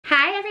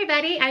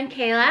everybody, I'm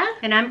Kayla.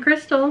 And I'm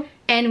Crystal.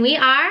 And we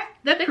are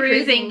the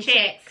Cruising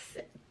Chicks.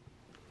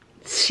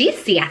 She's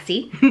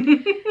sassy.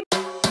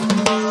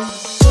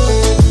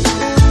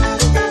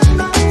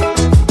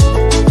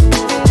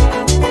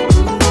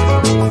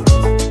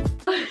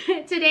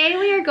 Today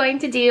we are going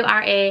to do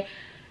our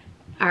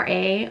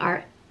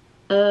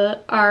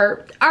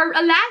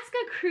Alaska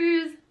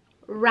cruise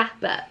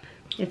wrap up.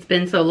 It's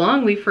been so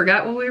long we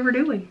forgot what we were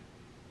doing.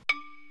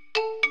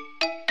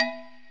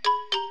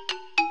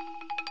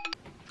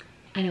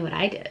 I know what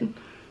I did.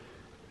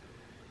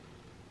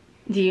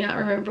 Do you not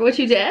remember what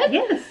you did?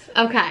 Yes.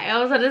 Okay, I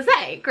was going to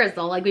say,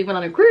 Crystal, like we went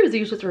on a cruise,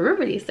 you're supposed to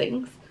remember these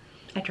things.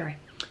 I try.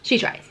 She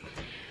tries.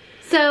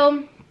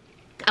 So,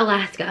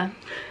 Alaska.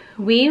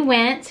 We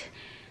went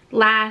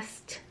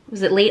last,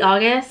 was it late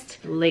August?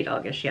 Late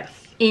August, yes.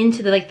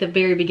 Into the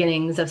very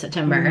beginnings of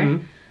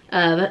September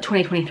of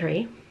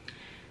 2023.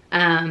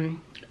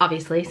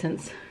 Obviously,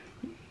 since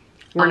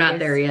we're not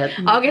there yet.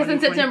 August and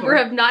September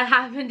have not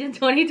happened in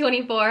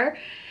 2024.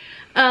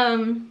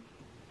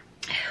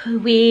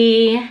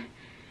 We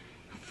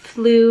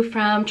flew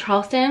from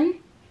Charleston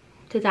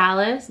to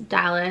Dallas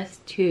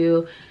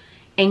to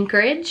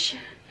Anchorage.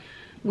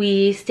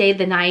 We stayed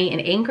the night in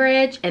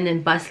Anchorage and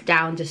then bused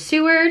down to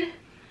Seward.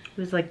 It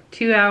was like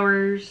 2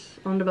 hours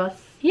on the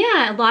bus.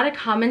 Yeah, a lot of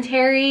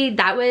commentary.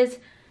 That was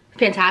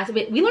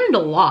fantastic. We learned a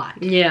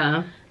lot.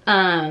 Yeah.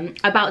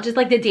 About just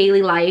like the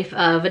daily life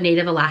of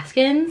Native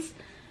Alaskans.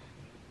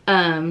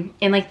 And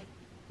like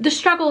the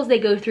struggles they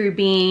go through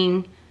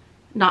being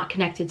not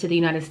connected to the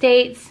United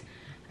States.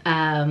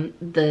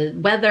 The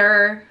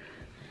weather,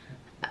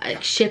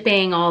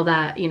 shipping, all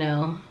that, you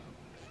know,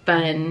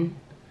 fun,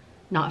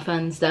 not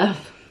fun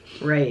stuff.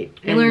 Right.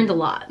 We learned a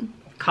lot.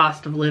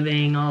 Cost of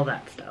living, all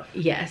that stuff.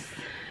 Yes.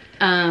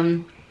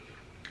 In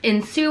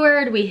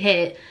Seward, we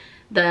hit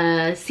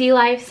the Sea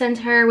Life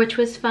Center, which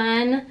was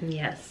fun.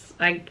 Yes.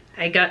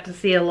 I got to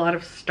see a lot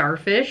of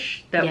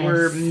starfish that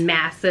were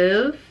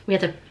massive. We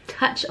had to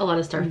touch a lot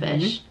of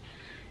starfish.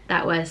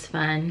 That was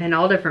fun. And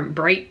all different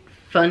bright,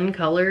 fun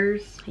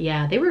colors.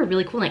 Yeah, they were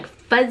really cool, like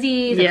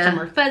fuzzies. Like some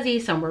were fuzzy,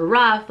 some were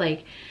rough. Like,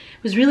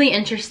 it was really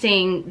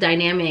interesting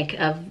dynamic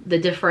of the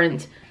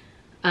different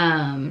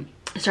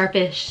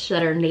starfish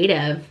that are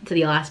native to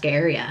the Alaska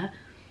area.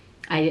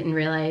 I didn't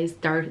realize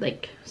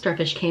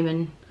starfish came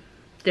in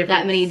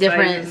that many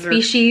different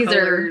species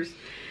or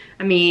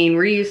I mean,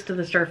 we're used to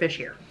the starfish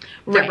here.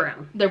 They're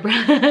brown. They're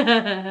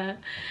brown.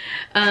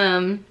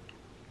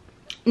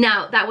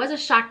 Now, that was a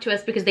shock to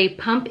us because they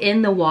pump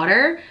in the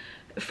water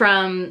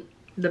from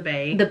the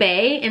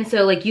bay. And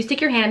so like you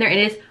stick your hand in there and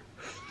it is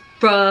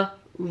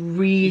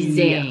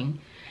freezing. Yeah.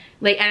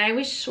 Like, and I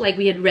wish like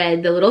we had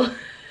read the little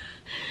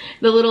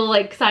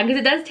like sign,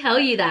 because it does tell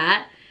you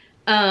that.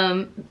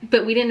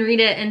 But we didn't read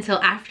it until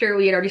after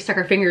we had already stuck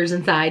our fingers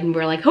inside and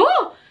we're like,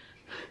 oh,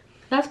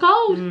 that's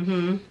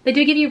cold. They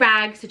do give you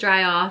rags to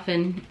dry off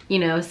and, you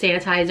know,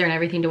 sanitizer and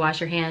everything to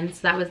wash your hands.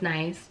 So that was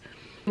nice.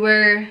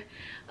 We're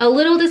a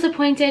little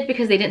disappointed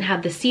because they didn't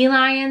have the sea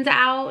lions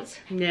out.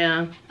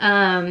 Yeah.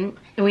 And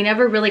we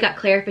never really got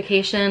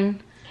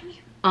clarification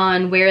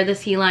on where the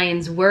sea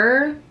lions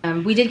were.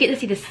 We did get to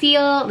see the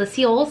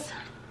seals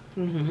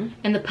and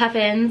the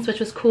puffins, which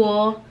was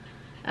cool.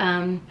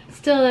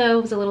 Still though, I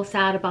was a little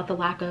sad about the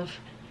lack of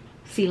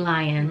sea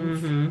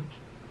lions.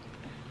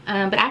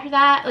 But after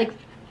that, like,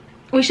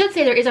 we should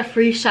say there is a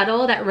free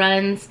shuttle that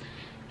runs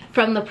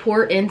from the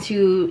port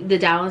into the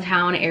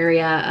downtown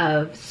area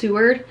of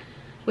Seward,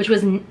 which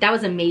was, that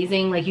was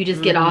amazing. Like, you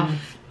just get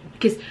off,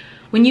 because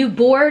when you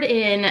board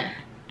in,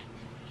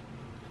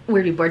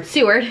 where do you board?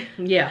 Seward.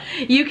 Yeah.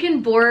 You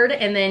can board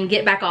and then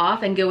get back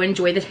off and go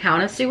enjoy the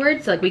town of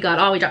Seward. So like we dropped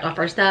off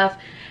our stuff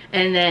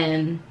and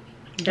then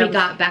we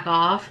got back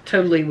off.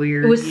 Totally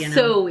weird. It was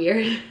so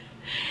weird.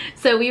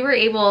 So we were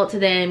able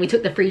to we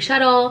took the free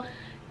shuttle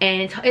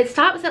and it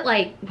stops at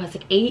like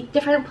 8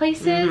 different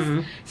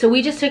places. So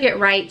we just took it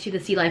right to the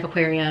Sea Life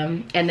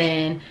Aquarium and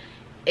then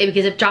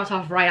because it drops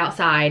off right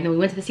outside, and then we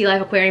went to the Sea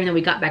Life Aquarium and then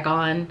we got back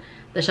on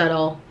the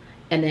shuttle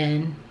and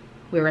then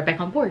we were right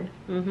back on board.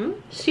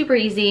 Super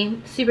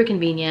easy, super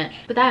convenient.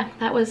 But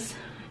that was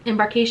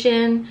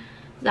Debarkation.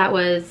 That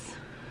was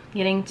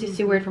getting to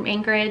Seward from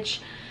Anchorage.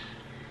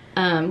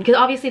 Because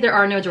obviously there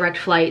are no direct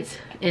flights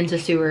into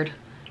Seward,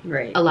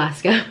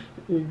 Alaska.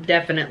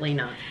 Definitely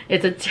not.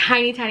 It's a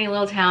tiny, tiny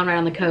little town right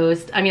on the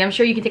coast. I mean, I'm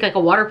sure you can take like a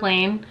water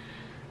plane,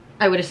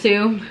 I would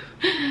assume.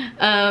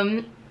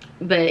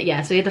 But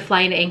yeah, so we had to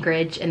fly into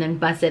Anchorage and then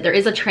bus it. There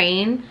is a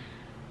train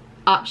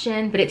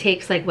option, but it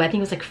takes like, I think it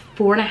was like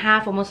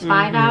 4.5, almost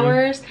 5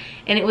 hours.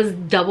 And it was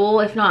double,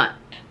 if not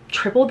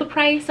triple the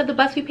price of the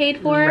bus we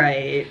paid for.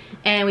 Right.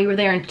 And we were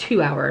there in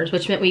 2 hours,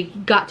 which meant we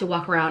got to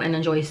walk around and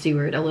enjoy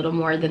Seward a little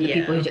more than the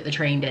people who took the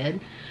train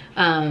did.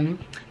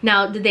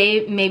 Now, did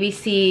they maybe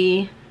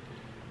see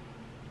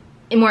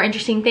more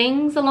interesting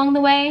things along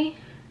the way?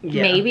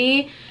 Yeah.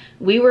 Maybe.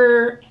 We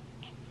were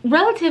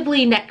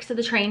relatively next to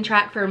the train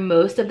track for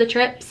most of the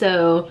trip,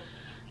 so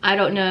I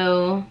don't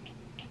know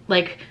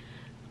like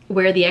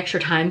where the extra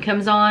time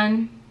comes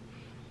on,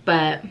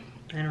 but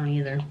I don't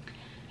either.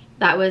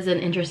 that was an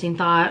interesting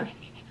thought.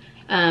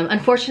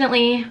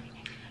 Unfortunately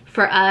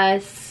for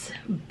us,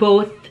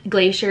 both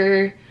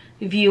glacier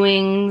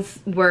viewings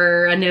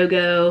were a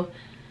no-go.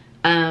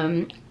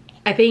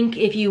 I think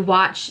if you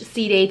watch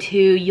Sea Day 2,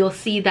 you'll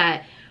see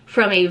that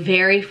from a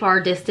very far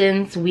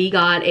distance, we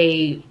got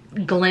a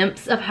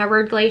glimpse of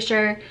Hubbard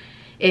Glacier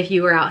if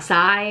you were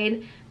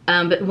outside.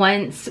 But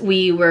once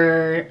we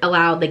were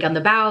allowed, like on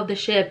the bow of the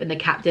ship, and the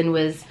captain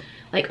was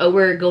like, oh,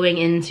 we're going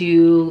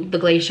into the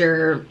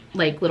glacier,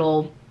 like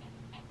little,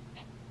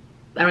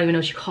 I don't even know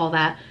what you call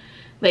that,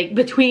 like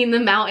between the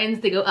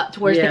mountains to go up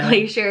towards the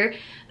glacier.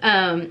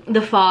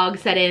 The fog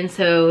set in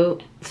so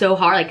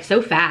hard, like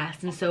so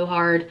fast and so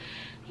hard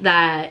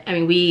that, I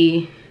mean,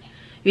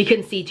 we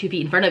couldn't see 2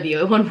 feet in front of you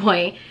at one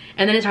point,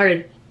 and then it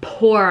started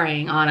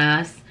pouring on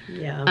us.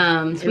 Yeah.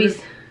 So it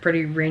was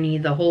pretty rainy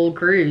the whole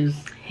cruise.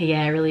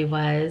 Yeah, it really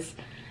was.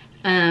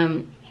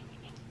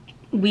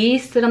 We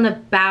stood on the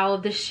bow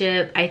of the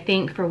ship, I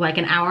think, for like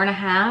an hour and a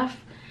half,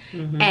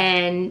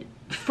 and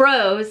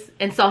froze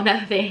and saw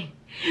nothing.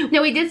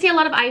 No, we did see a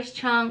lot of ice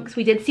chunks.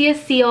 We did see a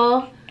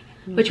seal,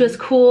 which was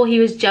cool. He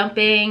was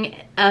jumping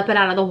up and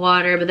out of the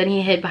water, but then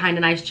he hid behind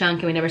an ice chunk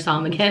and we never saw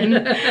him again.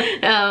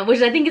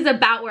 Which I think is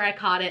about where I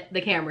caught it,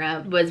 the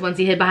camera, was once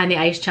he hid behind the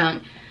ice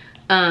chunk.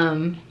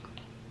 But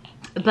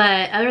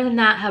other than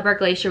that, Hubbard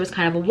Glacier was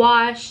kind of a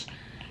wash.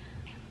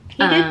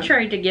 He did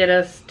try to get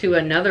us to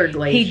another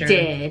glacier. He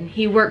did.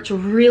 He worked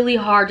really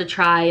hard to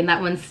try, and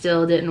that one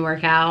still didn't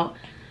work out.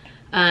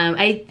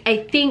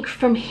 I think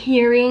from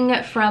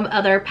hearing from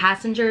other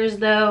passengers,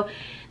 though,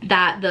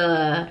 that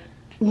the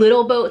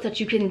little boats that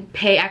you can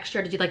pay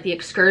extra to do like the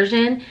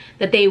excursion,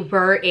 that they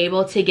were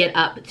able to get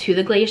up to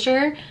the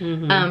glacier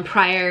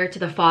prior to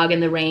the fog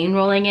and the rain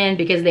rolling in,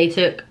 because they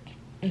took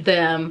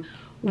them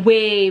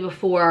way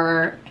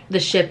before the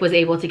ship was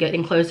able to get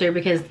in closer,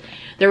 because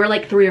there were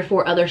like 3 or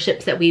 4 other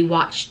ships that we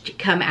watched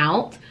come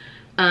out.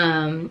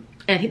 And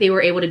I think they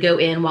were able to go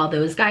in while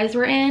those guys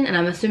were in, and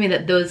I'm assuming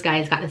that those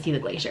guys got to see the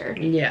glacier.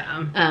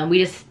 Yeah. We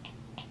just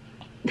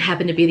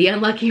happened to be the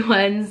unlucky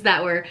ones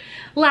that were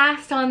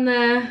last on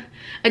the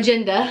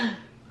agenda.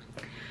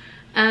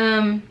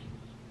 So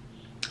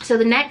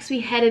the next we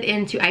headed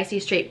into Icy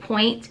Strait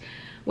Point,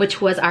 which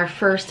was our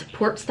first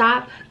port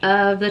stop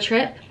of the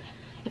trip.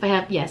 If I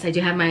have, yes, I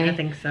do have my, I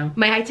think so,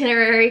 my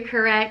itinerary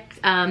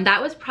correct.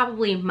 That was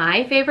probably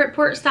my favorite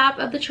port stop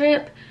of the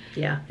trip.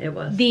 Yeah, it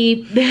was.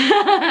 The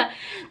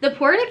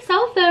port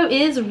itself, though,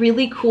 is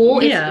really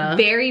cool. Yeah.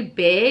 It's very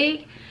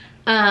big.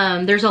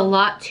 There's a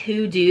lot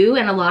to do,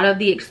 and a lot of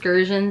the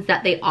excursions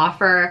that they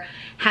offer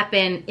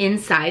happen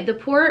inside the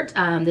port.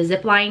 The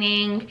zip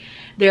lining,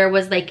 there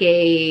was like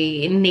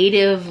a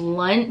native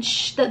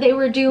lunch that they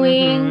were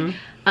doing.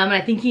 And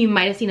I think you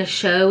might have seen a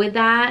show with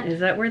that.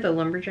 Is that where the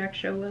lumberjack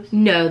show was?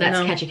 No, that's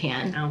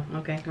Ketchikan. Oh,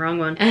 okay, wrong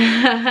one.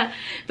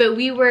 But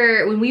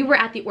when we were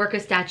at the orca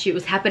statue, it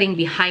was happening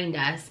behind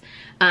us.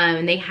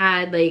 And they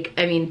had, like,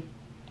 I mean,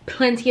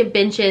 plenty of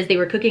benches. They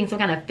were cooking some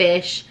kind of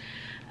fish.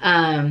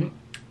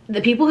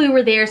 The people who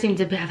were there seemed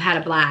to have had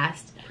a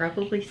blast.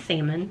 Probably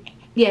salmon.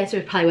 Yes,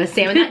 it probably was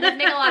salmon. That does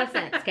make a lot of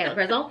sense, Caleb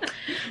Crystal.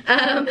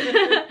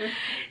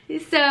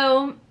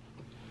 So,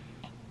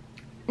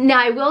 now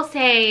I will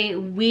say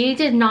we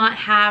did not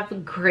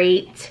have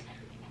great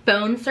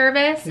phone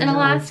service in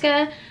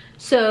Alaska.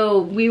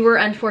 So we were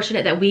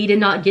unfortunate that we did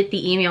not get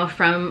the email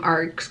from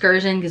our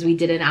excursion, because we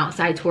did an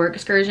outside tour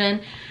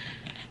excursion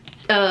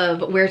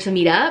of where to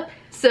meet up.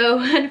 So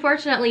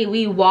unfortunately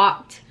we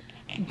walked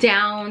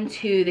down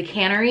to the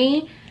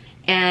cannery,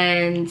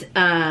 and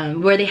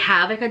where they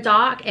have like a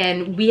dock,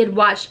 and we had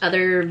watched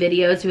other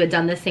videos who had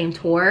done the same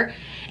tour,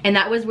 and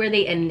that was where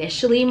they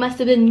initially must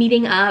have been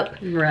meeting up,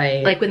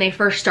 right? Like when they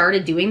first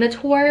started doing the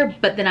tour.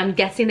 But then I'm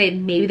guessing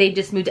maybe they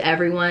just moved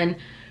everyone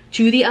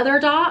to the other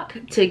dock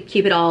to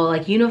keep it all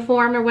like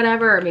uniform or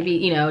whatever, or maybe,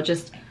 you know,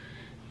 just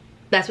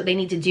that's what they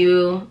need to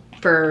do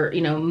for,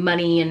 you know,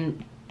 money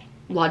and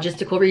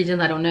logistical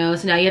reasons, I don't know.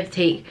 So now you have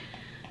to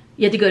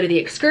go to the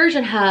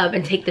excursion hub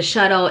and take the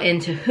shuttle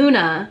into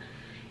Hoonah,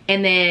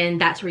 and then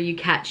that's where you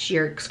catch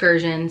your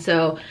excursion.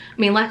 So,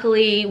 I mean,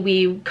 luckily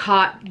we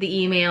caught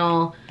the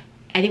email.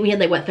 I think we had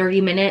like, what,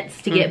 30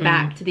 minutes to get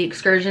back to the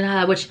excursion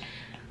hub, which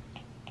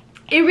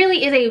it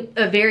really is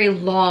a very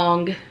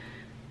long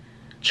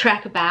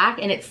trek back,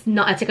 and it's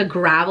like a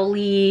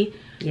gravelly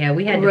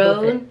we had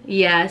road. To hoof it.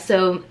 Yeah,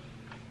 so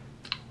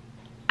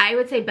I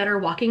would say better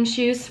walking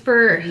shoes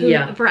for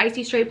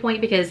Icy Strait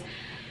Point, because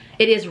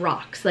it is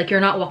rocks. Like, you're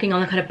not walking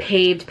on a kind of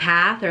paved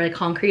path or like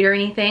concrete or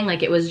anything.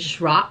 Like, it was just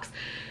rocks.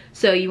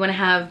 So you want to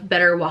have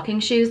better walking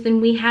shoes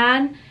than we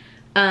had.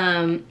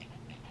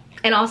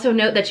 And also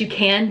note that you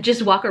can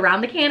just walk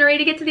around the cannery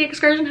to get to the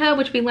excursion hub,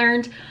 which we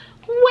learned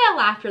well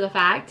after the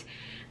fact.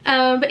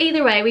 But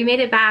either way, we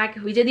made it back.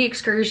 We did the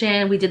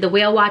excursion. We did the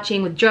whale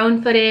watching with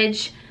drone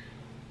footage.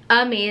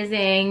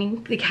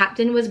 Amazing. The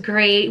captain was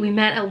great. We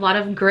met a lot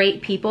of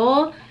great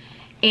people,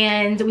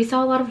 and we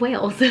saw a lot of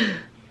whales.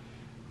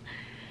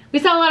 We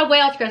saw a lot of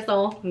whales,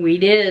 Crystal. We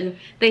did.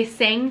 They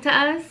sang to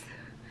us.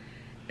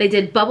 They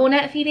did bubble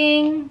net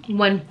feeding,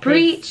 one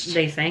breach.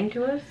 They sang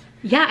to us?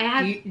 Yeah, I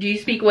have. Do you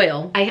speak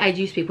whale? I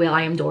do speak whale.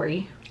 I am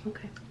Dory.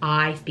 Okay.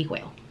 I speak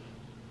whale.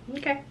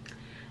 Okay.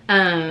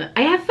 I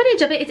have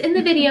footage of it. It's in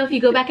the video. If you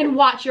go back and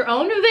watch your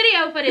own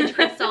video footage,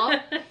 Crystal,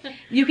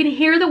 you can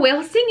hear the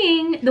whale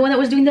singing, the one that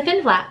was doing the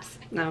fin flaps.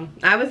 No,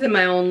 I was in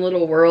my own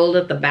little world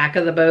at the back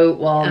of the boat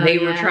while they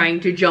were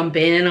trying to jump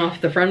in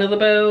off the front of the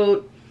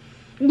boat.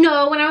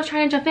 No, when I was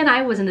trying to jump in,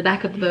 I was in the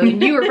back of the boat,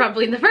 and you were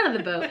probably in the front of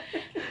the boat.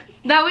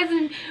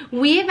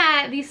 We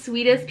met the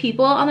sweetest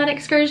people on that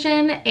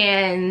excursion,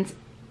 and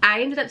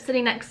I ended up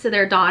sitting next to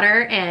their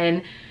daughter,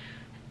 and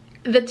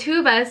the two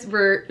of us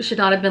should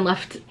not have been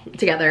left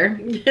together.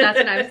 That's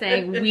what I'm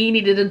saying. We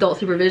needed adult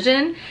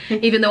supervision,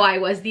 even though I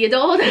was the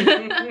adult.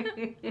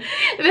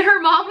 But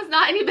her mom was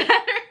not any better.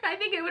 I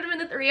think it would have been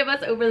the three of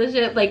us over the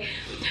ship. Like,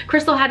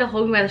 Crystal had to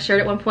hold me by the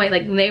shirt at one point.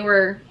 Like, they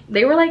were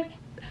like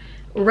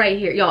right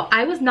here. Y'all,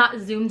 I was not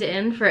zoomed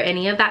in for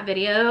any of that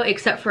video,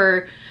 except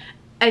for,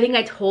 I think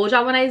I told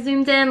y'all when I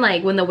zoomed in,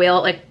 like when the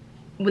whale, like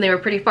when they were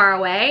pretty far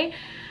away.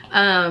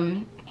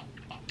 When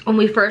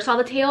we first saw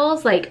the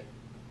tails, like,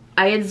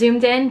 I had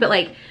zoomed in, but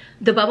like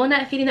the bubble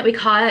net feeding that we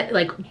caught,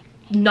 like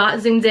not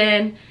zoomed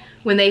in.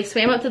 When they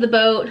swam up to the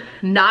boat,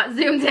 not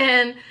zoomed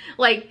in.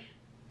 Like,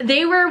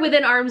 they were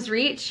within arm's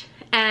reach,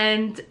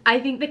 and I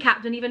think the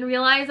captain even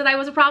realized that I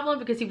was a problem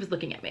because he was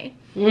looking at me.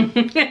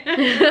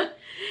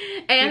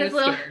 And his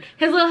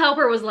little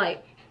helper was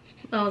like,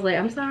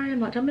 I'm sorry, I'm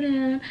not jumping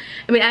in.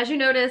 I mean, as you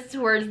noticed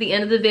towards the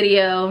end of the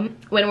video,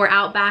 when we're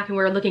out back and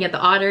we're looking at the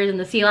otters and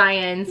the sea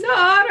lions. The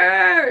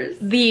otters!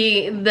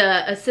 The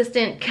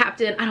assistant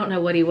captain, I don't know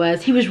what he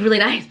was. He was really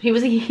nice. He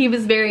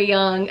was very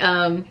young.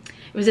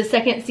 It was his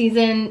second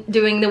season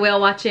doing the whale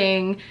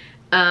watching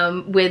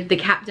with the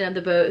captain of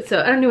the boat.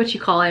 So I don't know what you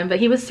call him, but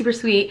he was super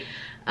sweet.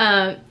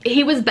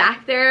 He was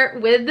back there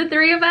with the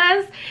three of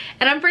us,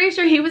 and I'm pretty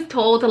sure he was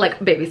told to like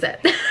babysit.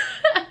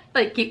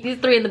 Like, keep these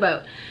three in the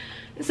boat.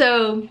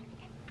 So,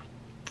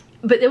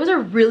 but it was a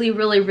really,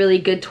 really, really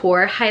good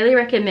tour. Highly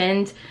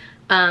recommend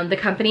the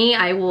company.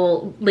 I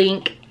will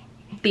link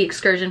the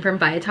excursion from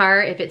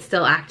Viatar if it's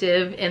still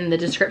active in the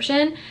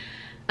description,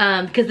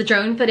 because the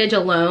drone footage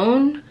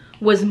alone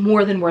was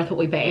more than worth what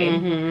we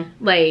paid.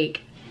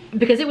 Like,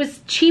 because it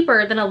was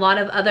cheaper than a lot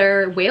of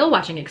other whale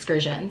watching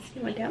excursions.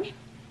 You went down?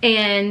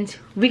 And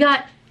we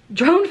got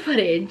drone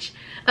footage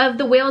of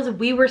the whales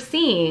we were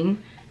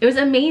seeing. It was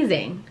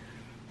amazing.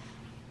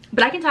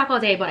 But I can talk all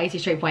day about Icy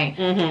Strait Point.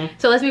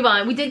 So let's move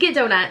on. We did get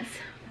donuts.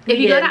 If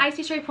you go to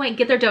Icy Strait Point,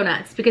 get their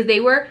donuts because they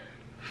were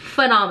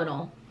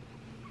phenomenal.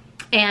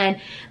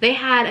 And they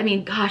had, I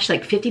mean, gosh,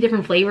 like 50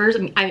 different flavors. I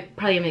mean, I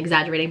probably am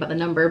exaggerating about the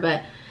number,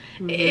 but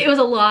it was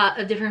a lot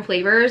of different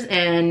flavors,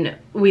 and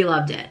we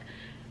loved it.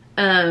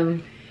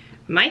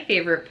 My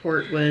favorite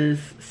port was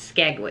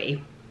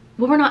Skagway.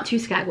 Well, we're not to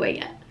Skagway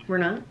yet. We're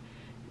not?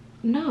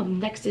 No,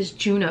 next is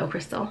Juneau,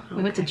 Crystal. Okay.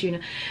 We went to Juneau.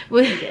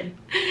 We did.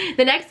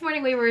 The next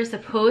morning we were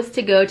supposed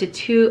to go to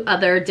 2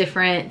 other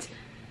different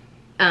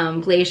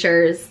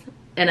glaciers,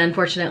 and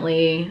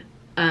unfortunately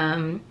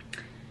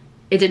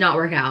it did not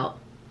work out.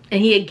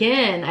 And he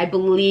again, I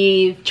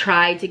believe,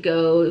 tried to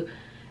go,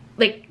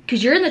 like,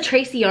 because you're in the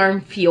Tracy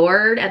Arm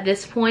Fjord at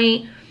this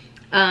point.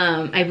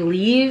 I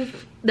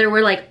believe there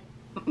were like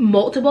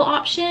multiple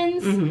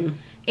options.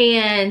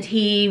 And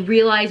he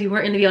realized we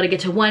weren't going to be able to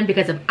get to one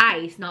because of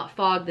ice, not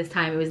fog this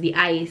time. It was the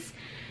ice.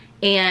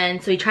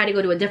 And so he tried to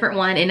go to a different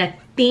one. And I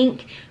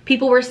think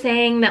people were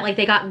saying that like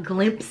they got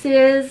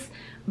glimpses,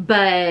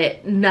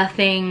 but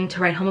nothing to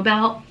write home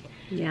about.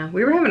 Yeah,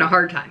 we were having a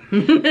hard time.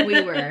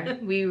 We were.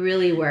 We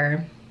really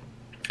were.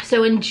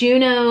 So in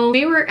Juneau,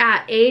 we were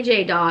at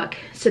AJ Dock.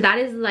 So that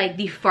is like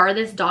the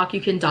farthest dock you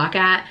can dock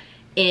at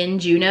in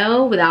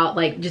Juneau without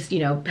like just, you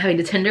know, having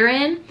to tender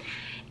in.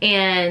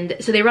 And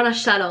so they run a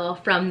shuttle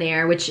from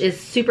there, which is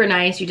super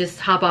nice. You just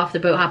hop off the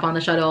boat, hop on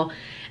the shuttle,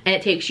 and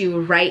it takes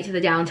you right to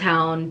the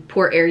downtown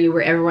port area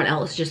where everyone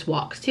else just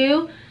walks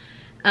to.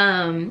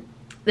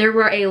 There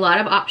were a lot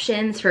of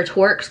options for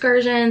tour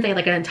excursions. They had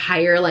like an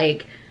entire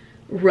like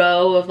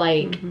row of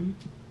like,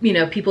 you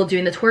know, people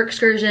doing the tour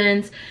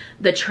excursions.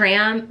 The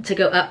tram to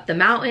go up the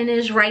mountain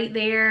is right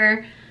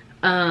there.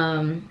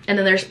 And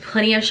then there's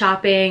plenty of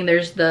shopping.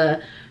 There's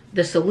the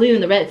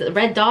saloon, the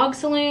red dog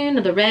saloon,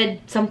 or the red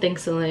something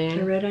saloon.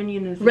 The Red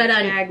Onion is Red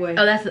Onion.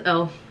 Oh, that's,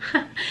 oh.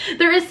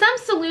 There is some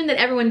saloon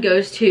that everyone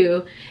goes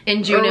to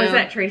in Juneau. Or was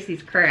that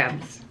Tracy's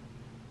Crabs?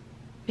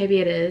 Maybe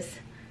it is.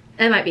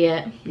 That might be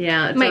it.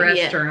 Yeah, it's a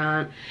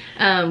restaurant.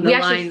 The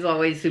line's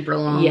always super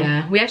long.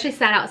 Yeah, we actually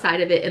sat outside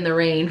of it in the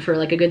rain for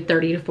like a good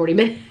 30 to 40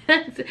 minutes.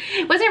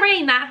 It wasn't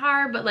raining that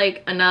hard, but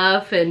like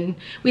enough. And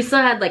we still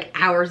had like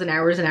hours and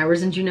hours and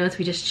hours in Juneau, so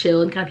we just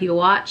chilled and kind of people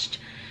watched.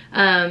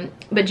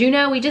 But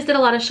Juneau, we just did a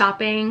lot of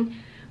shopping.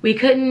 We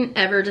couldn't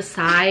ever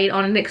decide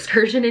on an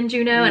excursion in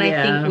Juneau, and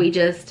I think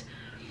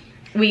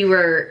we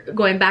were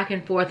going back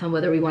and forth on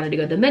whether we wanted to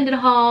go to the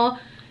Mendenhall,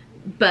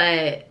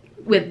 but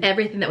with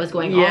everything that was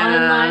going on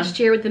last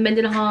year with the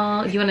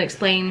Mendenhall, do you want to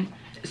explain?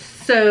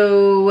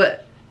 So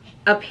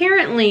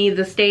apparently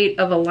the state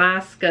of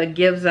Alaska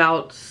gives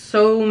out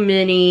so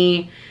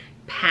many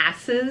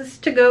passes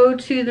to go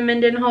to the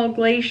Mendenhall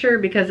Glacier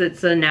because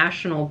it's a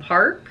national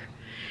park.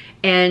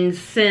 And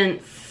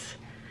since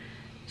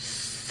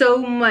so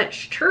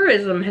much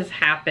tourism has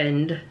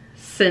happened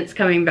since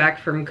coming back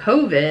from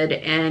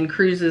COVID and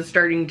cruises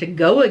starting to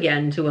go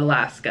again to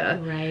Alaska,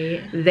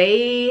 right,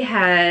 they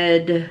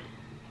had,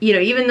 you know,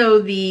 even though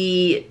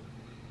the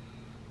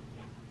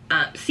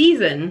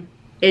season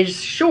is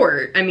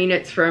short, I mean,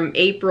 it's from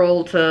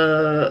April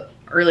to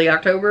early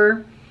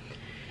October,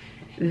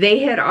 they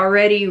had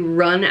already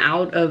run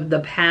out of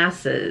the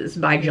passes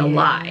by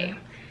July.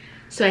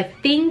 So I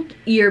think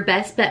your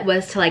best bet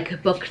was to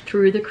like book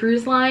through the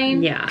cruise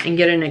line. Yeah, and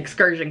get an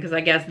excursion, because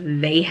I guess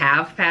they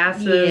have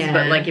passes,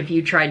 but like if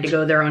you tried to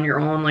go there on your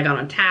own, like on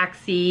a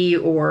taxi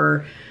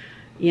or,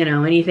 you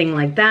know, anything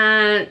like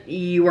that,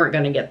 you weren't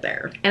gonna get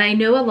there. And I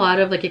know a lot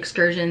of like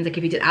excursions, like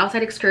if you did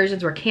outside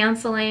excursions, were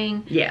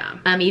canceling. Yeah.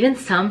 Even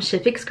some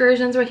ship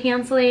excursions were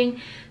canceling.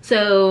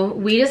 So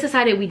we just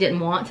decided we didn't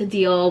want to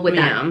deal with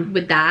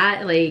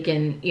that, like,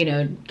 and, you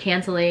know,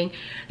 canceling.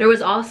 There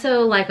was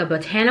also like a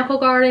botanical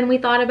garden we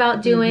thought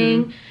about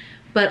doing,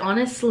 but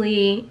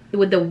honestly,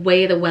 with the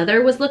way the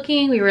weather was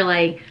looking, we were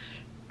like,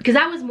 because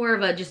that was more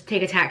of a just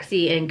take a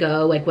taxi and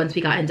go, like, once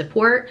we got into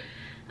port.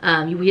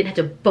 We didn't have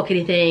to book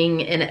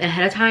anything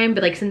ahead of time,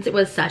 but like since it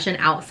was such an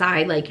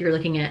outside, like you're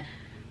looking at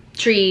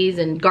trees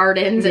and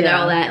gardens and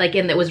all that, like,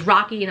 and it was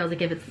rocky, and I was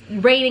like, if it's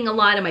raining a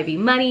lot, it might be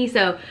muddy.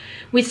 So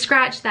we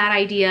scratched that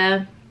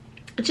idea.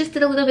 Just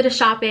did a little bit of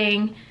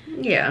shopping.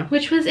 Yeah.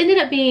 Which was ended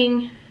up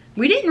being,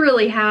 we didn't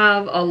really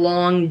have a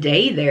long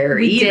day there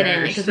either. We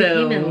didn't, because we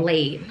came in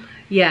late.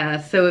 Yeah,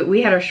 so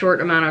we had a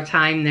short amount of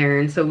time there,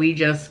 and so we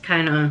just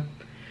kind of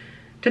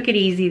took it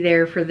easy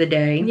there for the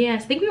day.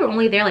 Yes, I think we were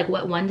only there like,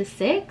 what, 1 to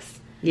 6?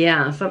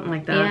 Yeah, something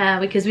like that. Yeah,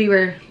 because we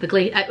were the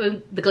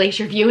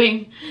glacier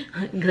viewing.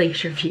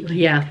 Glacier viewing.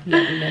 Yeah,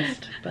 that we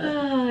missed.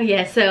 Oh,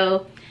 yeah,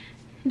 so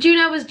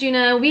Juneau was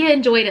Juneau. We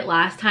enjoyed it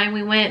last time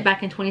we went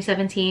back in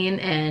 2017,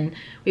 and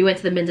we went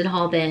to the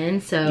Mendenhall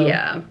then, so.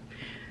 Yeah,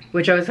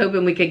 which I was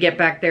hoping we could get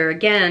back there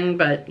again,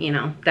 but, you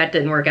know, that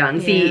didn't work out.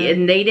 And see,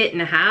 and they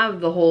didn't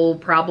have the whole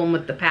problem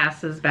with the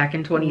passes back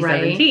in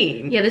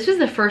 2017. Right. Yeah, this was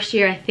the first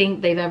year I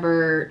think they've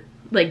ever,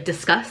 like,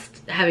 discussed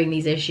having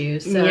these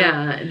issues. So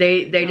yeah,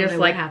 they just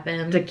like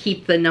to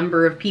keep the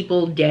number of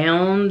people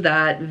down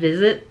that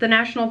visit the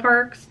national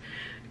parks,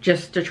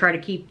 just to try to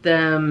keep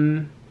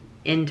them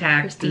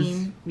intact.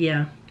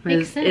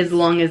 As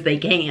long as they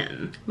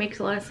can. Makes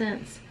a lot of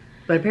sense.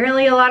 But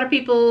apparently a lot of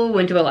people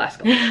went to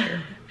Alaska last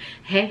year.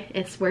 Hey,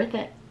 it's worth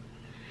it.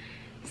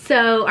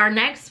 So our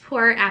next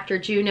port after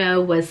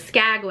Juneau was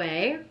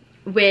Skagway,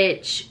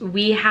 which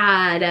we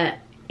had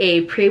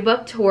a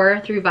pre-booked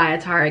tour through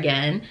Viator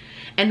again.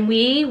 And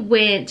we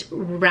went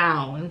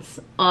rounds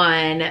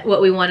on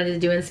what we wanted to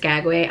do in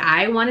Skagway.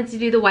 I wanted to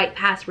do the White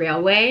Pass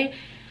Railway,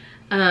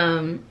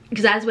 because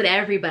that's what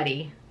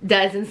everybody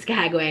does in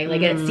Skagway.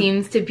 Like, it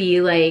seems to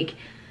be like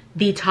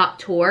the top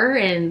tour.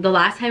 And the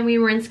last time we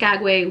were in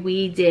Skagway,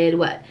 we did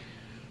what?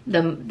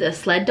 The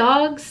sled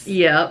dogs?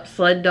 Yep,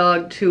 sled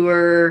dog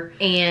tour.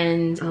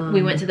 And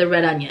we went to the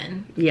Red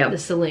Onion. Yep. The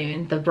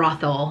saloon, the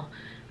brothel.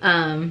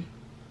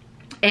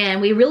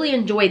 And we really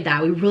enjoyed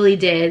that. We really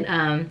did.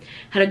 Had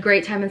a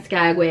great time in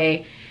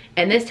Skagway.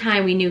 And this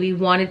time we knew we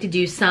wanted to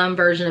do some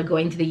version of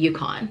going to the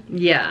Yukon.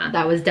 Yeah.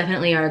 That was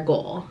definitely our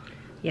goal.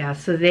 Yeah,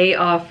 so they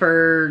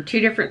offer 2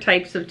 different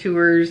types of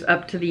tours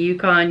up to the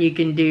Yukon. You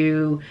can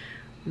do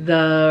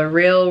the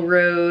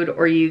railroad,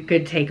 or you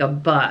could take a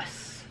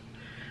bus.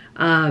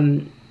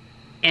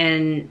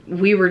 And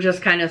we were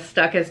just kind of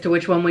stuck as to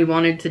which one we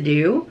wanted to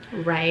do.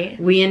 Right.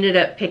 We ended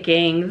up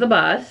picking the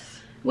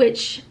bus,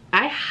 which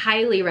I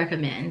highly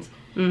recommend.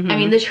 I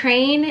mean, the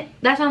train,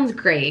 that sounds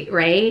great,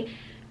 right?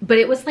 But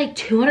it was like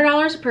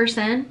 $200 a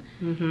person.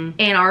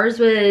 And ours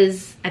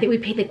was, I think we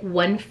paid like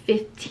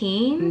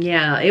 $115.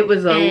 Yeah, it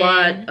was a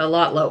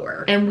lot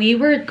lower. And we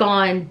were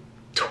gone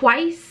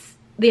twice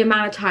the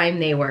amount of time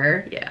they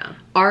were. Yeah.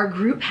 Our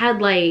group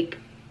had like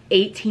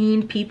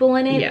 18 people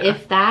in it,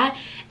 if that.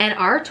 And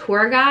our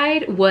tour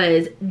guide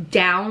was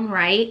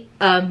downright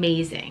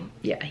amazing.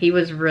 Yeah, he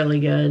was really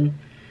good.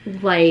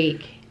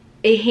 Like,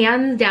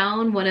 hands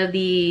down one of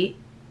the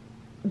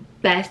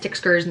best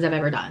excursions I've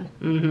ever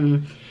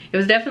done. It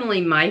was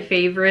definitely my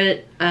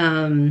favorite.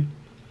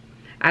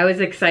 I was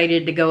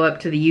excited to go up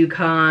to the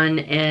Yukon,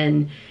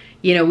 and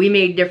you know, we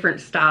made different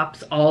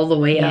stops all the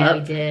way up. Yeah,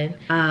 we did.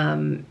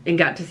 And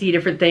got to see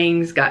different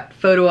things, got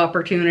photo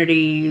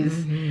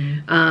opportunities.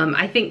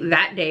 I think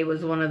that day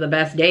was one of the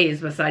best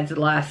days besides the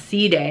last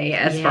sea day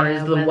as far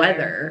as the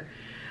weather.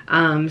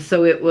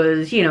 So it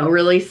was, you know,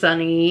 really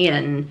sunny,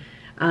 and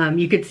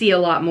you could see a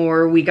lot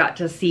more. We got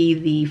to see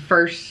the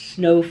first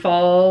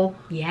snowfall.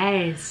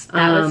 Yes,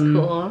 that was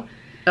cool.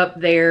 Up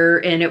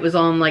there, and it was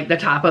on like the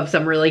top of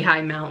some really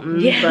high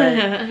mountain.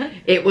 But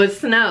it was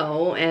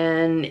snow,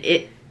 and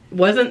it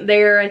wasn't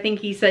there, I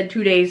think he said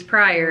 2 days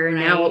prior, and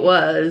now it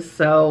was.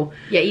 So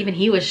yeah, even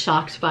he was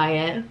shocked by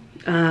it.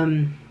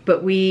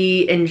 but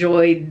we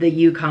enjoyed the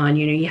Yukon.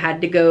 You know, you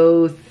had to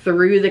go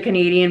through the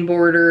Canadian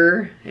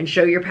border and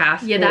show your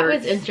passport. Yeah, that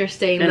was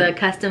interesting. And the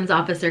customs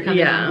officer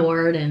coming on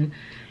board and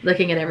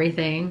looking at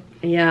everything.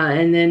 Yeah,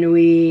 and then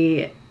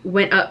we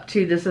went up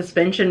to the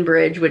suspension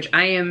bridge, which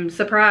I am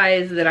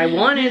surprised that I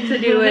wanted to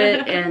do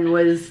it and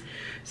was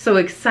so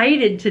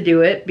excited to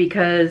do it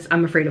because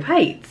I'm afraid of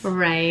heights.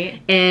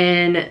 Right.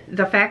 And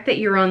the fact that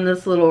you're on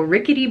this little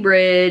rickety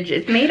bridge,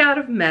 it's made out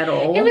of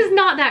metal. It was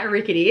not that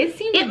rickety. It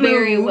seemed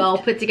very well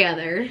put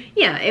together.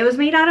 Yeah, it was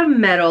made out of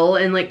metal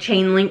and like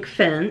chain link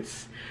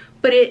fence,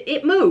 but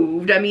it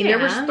moved. I mean, there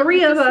was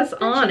 3 of us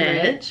on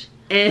it,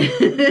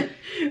 and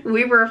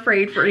we were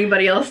afraid for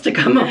anybody else to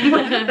come on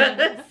with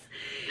us.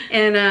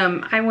 And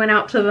I went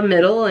out to the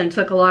middle and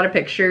took a lot of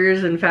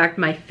pictures. In fact,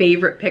 my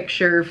favorite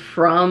picture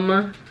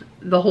from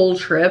the whole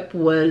trip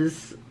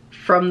was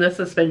from the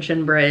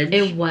suspension bridge.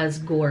 It was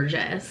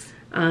gorgeous.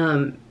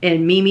 And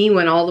Mimi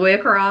went all the way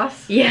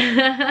across.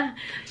 Yeah.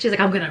 She's like,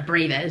 I'm gonna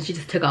brave it. And she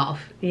just took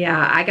off.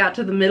 Yeah, I got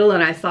to the middle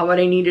and I saw what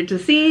I needed to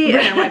see.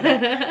 And I went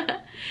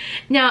back.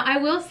 Now, I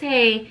will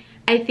say,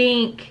 I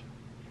think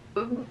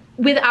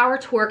with our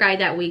tour guide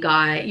that we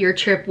got, your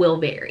trip will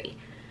vary.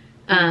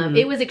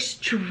 It was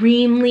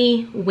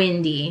extremely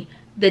windy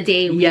the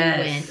day we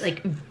went.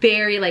 Like,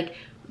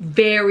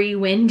 very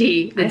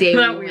windy the day we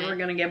went. We were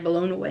gonna get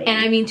blown away.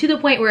 And I mean, to the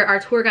point where our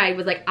tour guide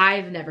was like,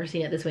 I've never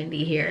seen it this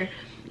windy here.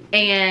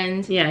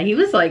 And yeah, he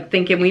was like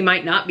thinking we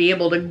might not be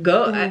able to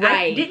go.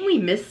 Right. Didn't we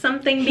miss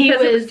something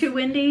because it was too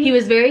windy? He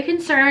was very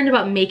concerned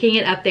about making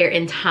it up there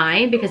in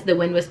time because the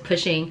wind was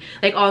pushing,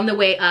 like on the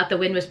way up, the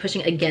wind was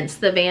pushing against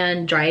the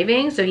van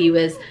driving. So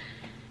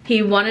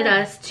he wanted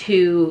us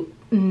to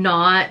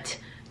not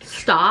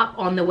stop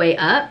on the way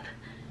up,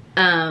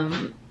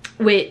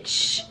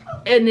 which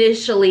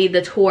initially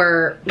the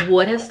tour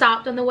would have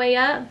stopped on the way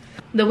up.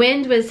 The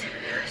wind was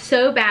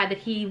so bad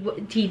that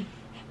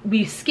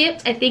we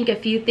skipped, I think, a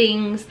few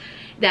things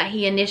that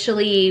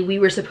we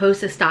were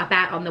supposed to stop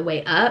at on the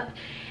way up,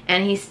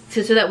 and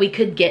so that we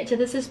could get to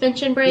the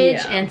suspension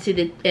bridge and to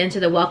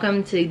the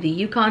welcome to the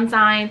Yukon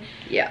sign.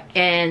 Yeah.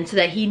 And so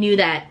that he knew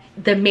that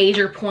the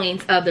major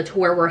points of the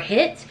tour were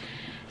hit.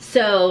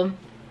 So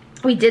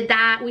we did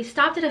that. We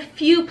stopped at a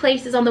few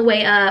places on the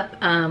way up.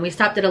 We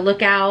stopped at a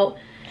lookout.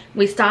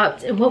 We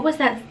stopped, and what was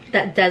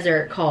that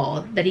desert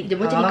called? What did he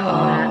call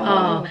that?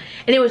 Oh,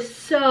 and it was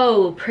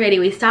so pretty.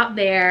 We stopped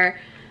there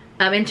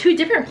in 2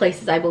 different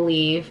places, I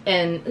believe.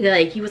 And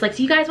like, he was like,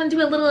 so you guys want to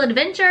do a little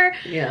adventure?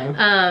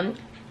 Yeah.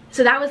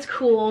 So that was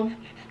cool.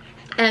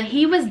 And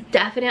he was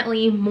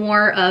definitely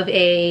more of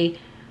a,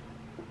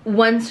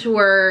 once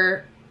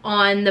we're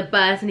on the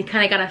bus and he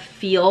kind of got a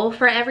feel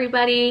for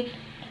everybody,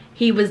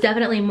 he was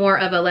definitely more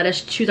of a let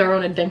us choose our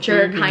own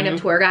adventure kind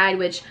of tour guide,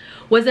 which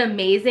was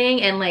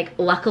amazing. And like,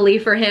 luckily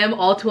for him,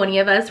 all 20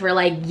 of us were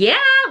like, yeah,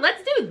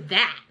 let's do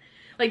that.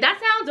 Like, that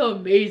sounds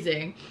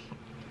amazing.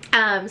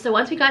 So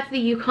once we got to the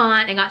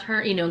Yukon and got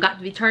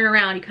to turn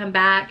around, you come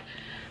back.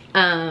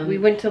 We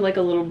went to like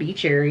a little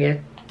beach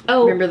area.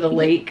 Oh, remember the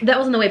lake? That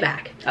was on the way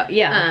back.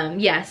 Yeah.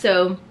 Yeah,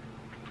 so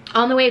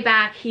on the way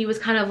back, he was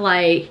kind of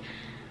like,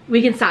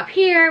 we can stop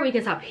here, we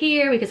can stop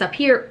here, we can stop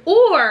here,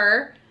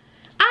 or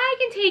I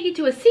can take you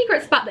to a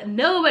secret spot that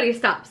nobody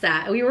stops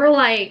at. We were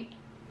like,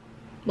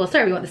 well,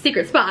 sorry, we want the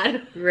secret spot.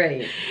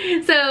 Right.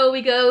 So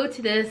we go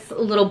to this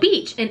little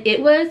beach, and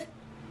it was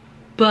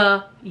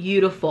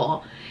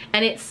beautiful.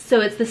 And it's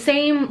the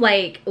same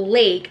like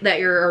lake that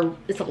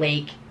it's a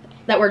lake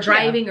that we're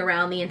driving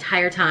around the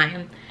entire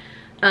time.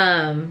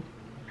 And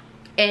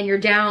you're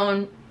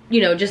down, you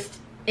know, just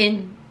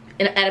at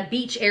a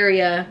beach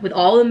area with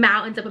all the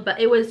mountains up above.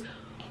 It was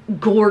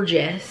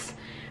gorgeous.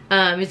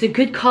 It's a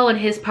good call on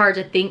his part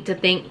to think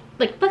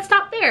like, let's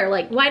stop there.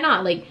 Like, why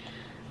not? Like,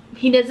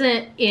 he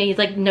doesn't, you know, he's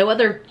like, no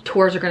other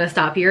tours are gonna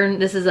stop here,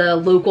 and this is a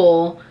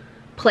local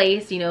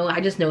place, you know,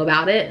 I just know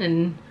about it,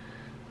 and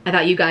I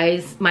thought you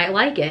guys might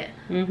like it.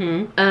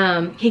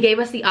 He gave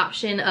us the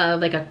option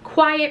of like a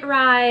quiet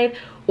ride,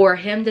 or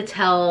him to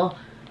tell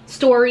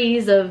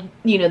stories of,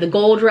 you know, the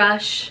gold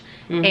rush.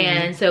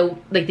 And so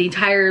like the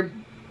entire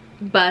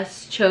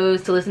bus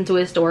chose to listen to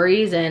his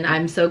stories, and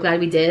I'm so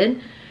glad we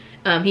did.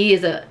 He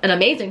is an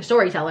amazing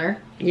storyteller.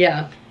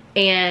 Yeah.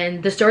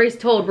 And the stories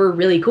told were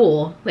really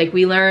cool. Like,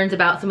 we learned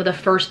about some of the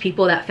first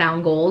people that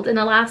found gold in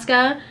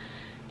Alaska,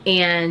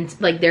 and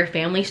like their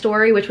family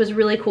story, which was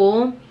really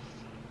cool.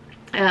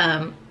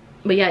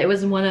 But yeah, it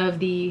was one of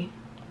the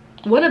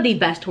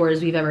best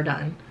tours we've ever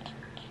done,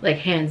 like,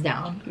 hands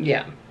down.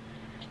 Yeah.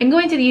 And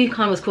going to the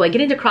Yukon was cool. Like,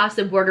 getting to cross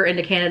the border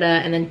into Canada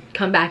and then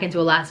come back into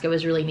Alaska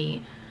was really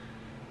neat.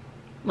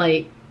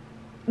 Like,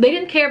 they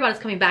didn't care about us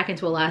coming back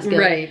into Alaska.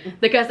 Right.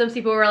 The customs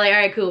people were like, all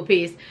right, cool,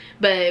 peace.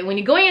 But when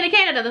you're going into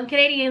Canada, the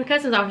Canadian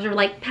customs officer were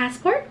like,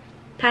 passport?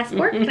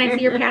 Passport? Can I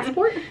see your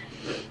passport?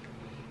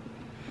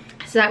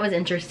 So that was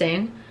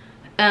interesting.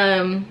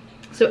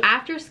 So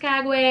after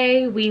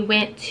Skagway, we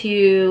went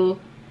to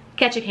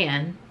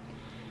Ketchikan.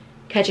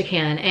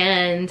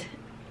 And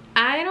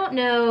I don't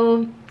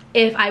know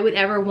if I would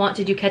ever want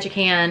to do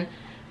Ketchikan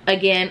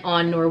again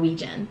on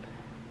Norwegian.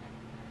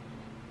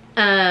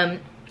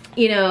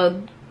 You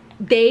know,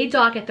 they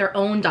dock at their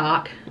own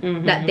dock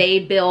that they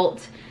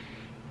built,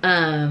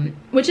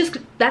 which is,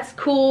 that's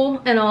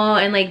cool and all.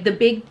 And like the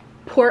big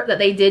port that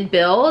they did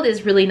build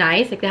is really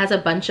nice. Like it has a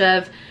bunch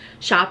of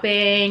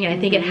shopping, and I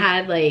think it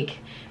had like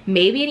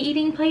maybe an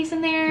eating place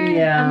in there.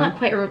 Yeah. I'm not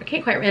quite,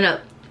 can't quite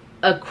remember.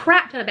 A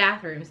crap ton of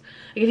bathrooms.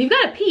 Like if you've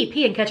got to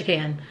pee in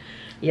Ketchikan.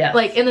 Yeah.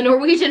 Like in the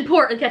Norwegian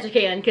port in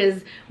Ketchikan,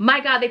 because my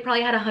God, they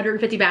probably had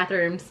 150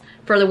 bathrooms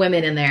for the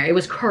women in there. It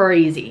was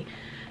crazy.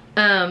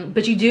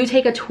 But you do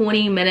take a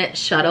 20-minute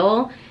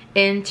shuttle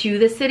into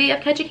the city of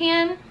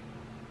Ketchikan,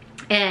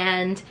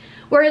 and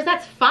whereas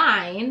that's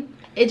fine,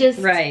 it just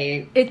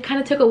it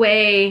kind of took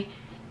away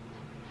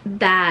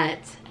that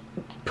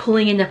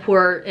pulling into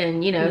port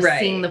and, you know,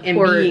 seeing the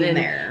port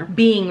and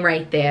being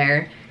right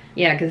there.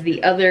 Yeah, because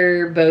the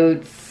other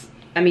boats,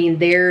 I mean,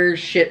 their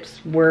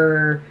ships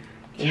were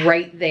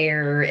right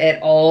there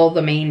at all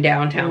the main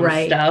downtown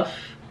stuff.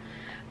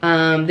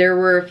 There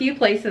were a few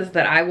places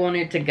that I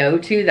wanted to go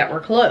to that were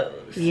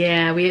closed.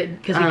 Yeah,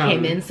 because we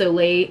came in so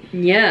late.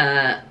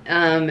 Yeah,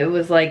 it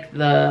was like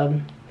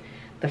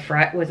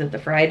was it the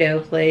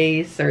Frido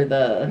place or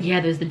the...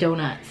 Yeah, there's the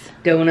donuts.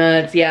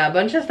 Donuts, yeah, a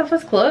bunch of stuff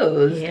was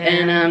closed. Yeah.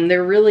 And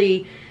they're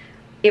really...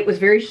 It was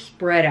very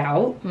spread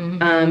out.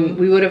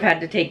 We would have had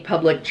to take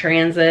public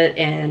transit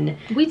and...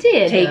 We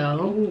did,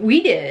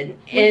 We did.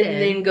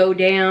 Then go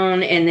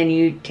down, and then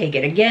you take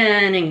it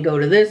again and go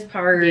to this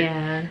part.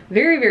 Yeah.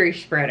 Very, very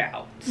spread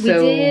out.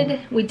 So,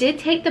 we did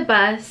take the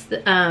bus.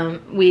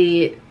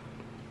 We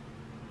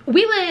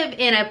live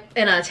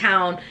in a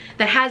town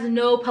that has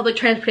no public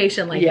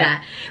transportation like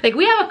that. Like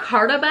we have a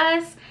Carta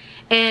bus,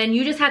 and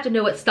you just have to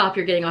know what stop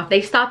you're getting off.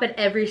 They stop at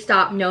every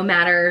stop, no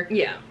matter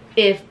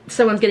if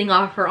someone's getting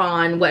off or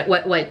on,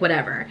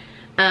 whatever.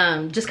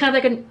 Just kind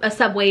of like a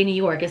subway in New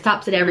York. It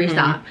stops at every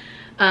stop.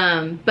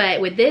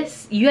 But with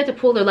this, you have to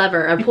pull the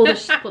lever, or pull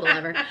the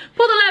lever,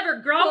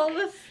 girl. Pull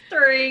the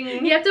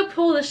string. You have to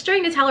pull the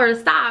string to tell her to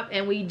stop,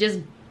 and we just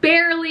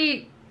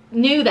barely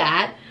knew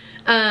that.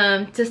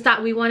 To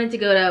stop, we wanted to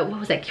go to, what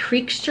was that,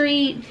 Creek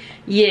Street?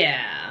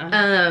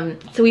 Yeah.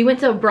 So we went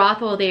to a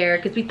brothel there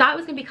because we thought it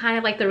was gonna be kind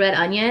of like the Red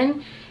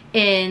Onion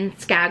in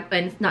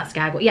Skagway,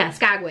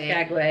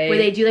 where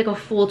they do like a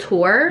full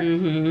tour.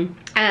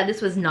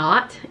 This was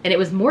not, and it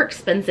was more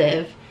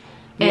expensive,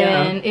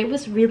 and it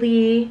was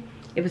really,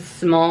 it was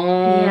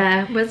small.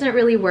 Yeah, it wasn't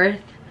really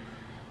worth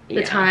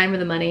the time or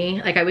the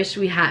money. Like I wish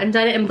we hadn't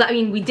done it. I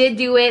mean, we did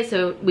do it,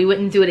 so we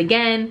wouldn't do it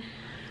again.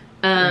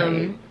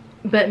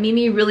 But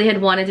Mimi really had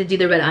wanted to do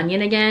the Red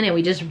Onion again, and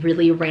we just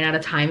really ran out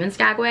of time in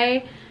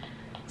Skagway,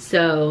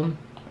 so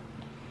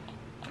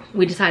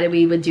we decided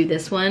we would do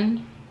this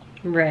one.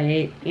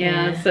 Right.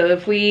 Yeah. So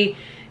if we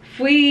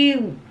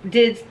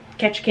did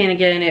Ketchikan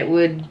again, it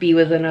would be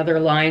with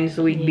another line,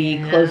 so we'd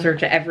be closer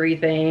to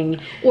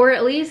everything, or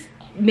at least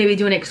maybe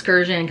do an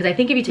excursion, because I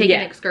think if you take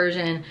an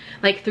excursion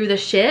like through the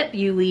ship,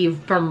 you leave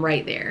from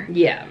right there.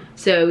 Yeah.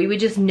 So we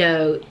would just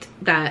note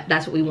that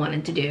that's what we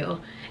wanted to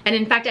do. And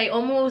in fact, I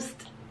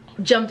almost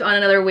jumped on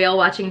another whale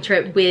watching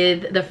trip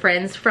with the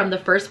friends from the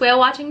first whale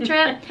watching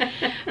trip,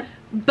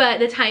 but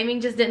the timing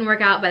just didn't work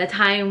out. By the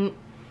time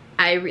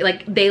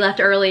they left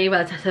early,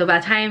 so by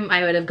the time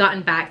I would have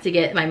gotten back to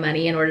get my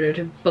money in order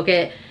to book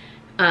it,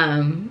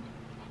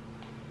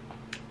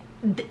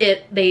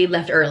 they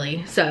left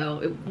early, so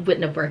it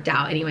wouldn't have worked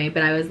out anyway.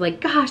 But I was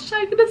like, gosh,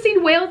 I could have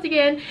seen whales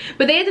again,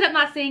 but they ended up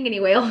not seeing any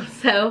whales,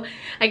 so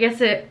I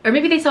guess or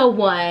maybe they saw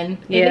one.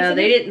 Yeah,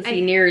 they didn't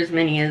see near as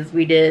many as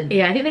we did.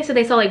 Yeah, I think they said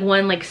they saw like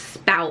one like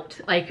spout,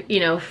 like, you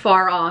know,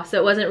 far off, so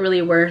it wasn't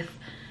really worth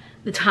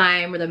the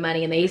time or the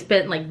money. And they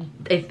spent like,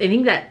 I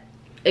think that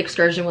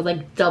excursion was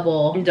like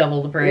double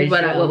the price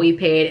what we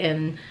paid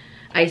in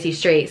Icy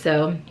Strait.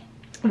 So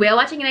whale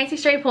watching in Icy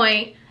Strait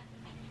Point,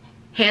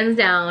 hands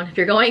down. If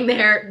you're going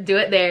there, do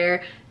it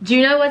there.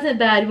 Juneau wasn't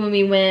bad when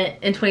we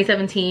went in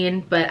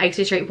 2017, but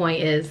Icy Strait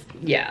Point is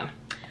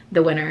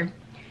the winner.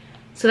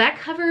 So that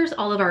covers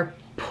all of our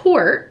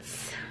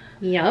ports.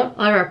 Yep.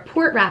 All of our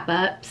port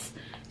wrap-ups.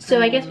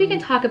 So I guess we can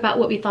talk about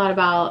what we thought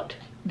about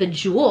the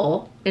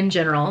Jewel in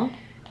general.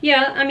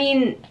 Yeah, I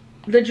mean,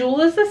 the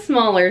Jewel is a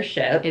smaller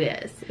ship.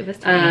 It is. It was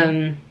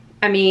tiny.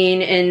 I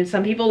mean, and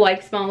some people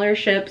like smaller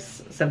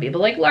ships. Some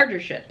people like larger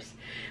ships.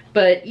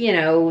 But, you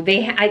know,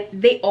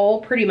 they all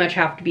pretty much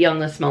have to be on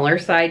the smaller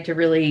side to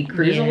really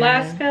cruise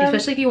Alaska.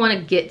 Especially if you want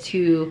to get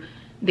to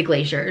the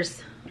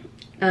glaciers.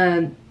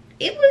 It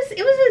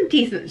was a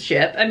decent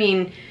ship. I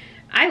mean,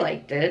 I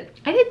liked it.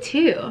 I did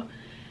too.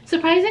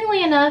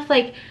 Surprisingly enough,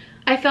 like,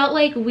 I felt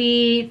like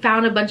we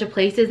found a bunch of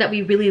places that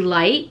we really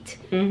liked.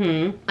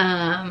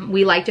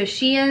 We liked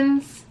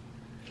Oceans.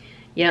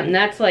 Yeah, and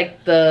that's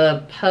like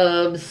the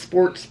pub,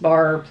 sports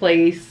bar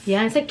place.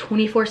 Yeah, it's like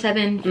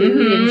 24/7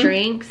 food and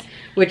drinks.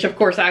 Which, of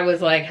course, I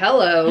was like,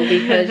 hello,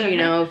 because, you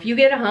know, if you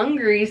get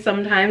hungry,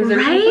 sometimes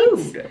there's no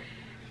food.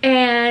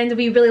 And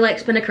we really like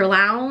Spinnaker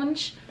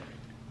Lounge.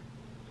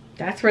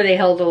 That's where they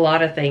held a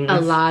lot of things. A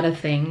lot of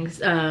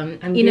things. I'm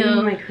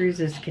getting my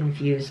cruises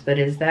confused, but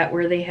is that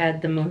where they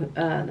had the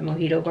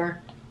mojito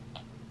bar?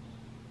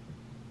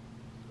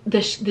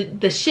 the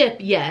ship,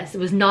 yes, it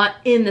was not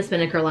in the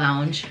Spinnaker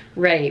Lounge.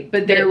 Right,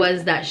 but There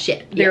was that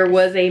ship. There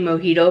was a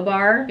mojito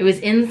bar. It was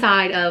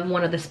inside of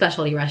one of the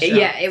specialty restaurants.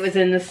 Yeah, it was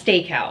in the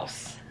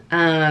steakhouse.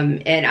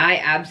 And I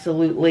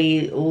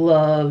absolutely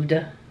loved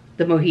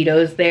the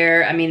mojitos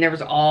there. I mean, there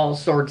was all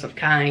sorts of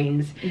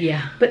kinds.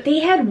 Yeah. But they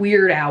had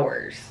weird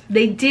hours.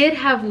 They did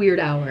have weird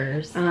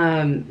hours.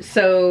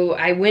 So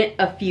I went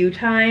a few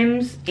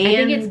times. And I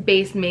think it's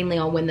based mainly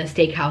on when the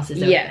steakhouse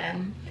is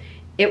open.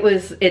 It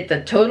was at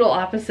the total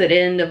opposite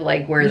end of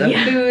like where the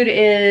food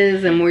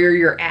is and where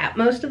you're at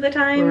most of the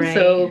time. Right.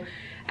 So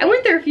I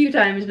went there a few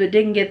times but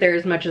didn't get there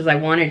as much as I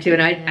wanted to.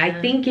 And I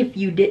think if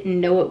you didn't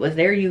know it was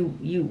there, you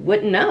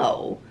wouldn't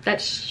know.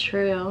 That's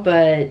true.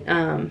 But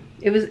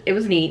it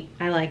was neat.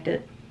 I liked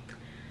it.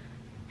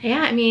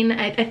 Yeah, I mean,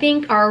 I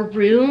think our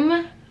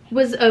room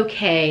was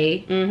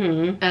okay.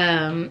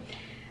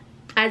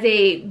 As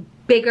a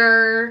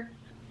bigger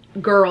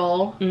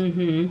girl,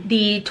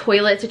 the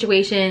toilet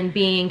situation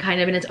being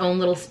kind of in its own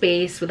little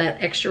space with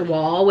that extra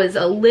wall was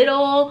a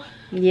little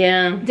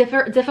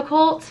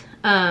difficult.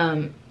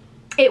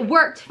 It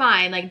worked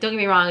fine, like don't get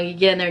me wrong, you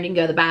get in there and you can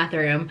go to the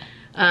bathroom,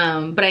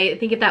 but I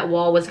think if that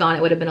wall was gone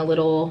it would have been a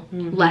little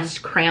less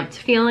cramped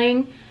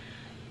feeling.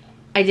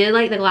 I did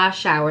like the glass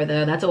shower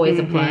though, that's always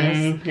a plus.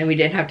 And we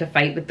didn't have to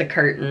fight with the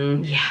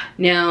curtain. Yeah.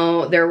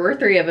 Now there were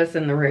 3 of us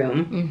in the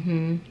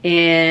room,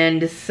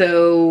 and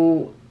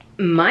so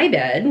my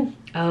bed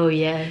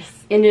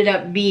ended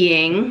up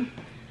being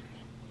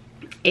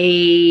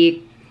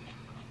I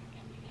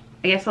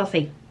guess I'll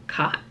say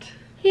cot.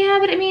 Yeah,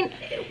 but I mean,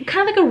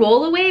 kind of like a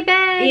rollaway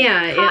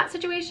bed, cot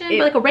situation, but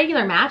like a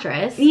regular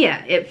mattress.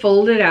 Yeah, it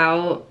folded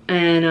out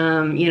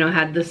and, you know,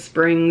 had the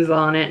springs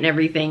on it and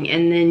everything.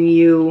 And then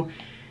you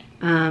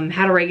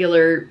had a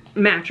regular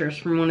mattress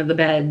from one of the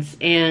beds.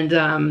 And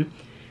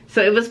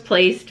so it was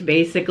placed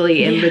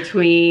basically in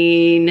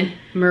between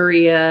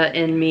Maria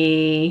and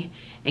me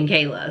and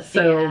Kayla.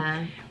 So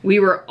we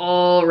were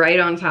all right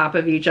on top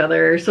of each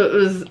other. So it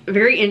was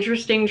very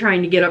interesting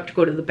trying to get up to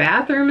go to the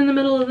bathroom in the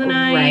middle of the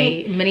night.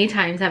 Right. Many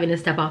times having to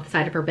step off the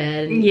side of her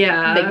bed. And,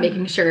 yeah. like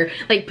making sure,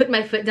 like putting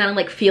my foot down and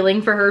like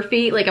feeling for her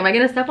feet. Like, am I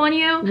going to step on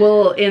you?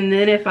 Well, and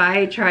then if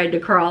I tried to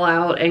crawl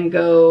out and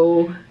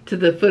go to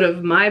the foot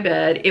of my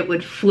bed, it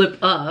would flip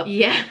up.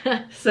 Yeah.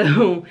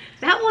 So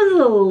that was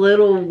a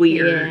little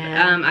weird.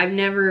 Yeah. I've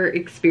never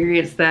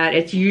experienced that.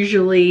 It's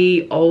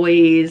usually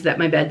always that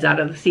my bed's out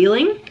of the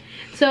ceiling.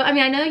 So, I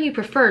mean, I know you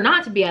prefer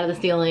not to be out of the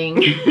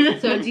ceiling.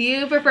 So do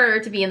you prefer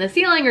to be in the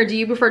ceiling or do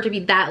you prefer to be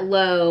that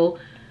low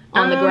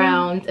on the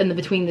ground and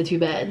between the 2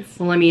 beds?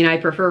 Well, I mean, I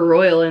prefer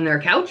Royal in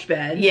their couch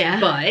beds. Yeah,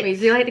 but we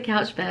do like the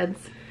couch beds.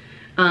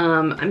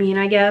 I mean,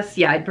 I guess,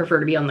 yeah, I'd prefer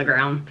to be on the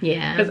ground.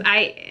 Yeah. Because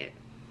I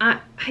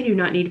do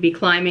not need to be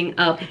climbing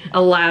up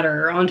a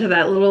ladder onto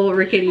that little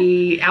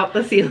rickety out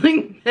the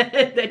ceiling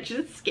bed. That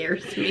just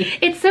scares me.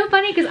 It's so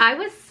funny because I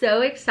was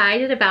so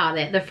excited about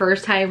it the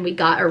first time we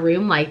got a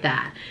room like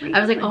that. I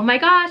was like, oh my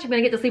gosh, I'm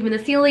gonna get to sleep in the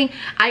ceiling.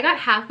 I got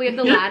halfway up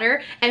the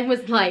ladder and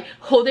was like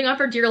holding on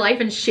for dear life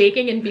and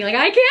shaking and being like,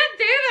 I can't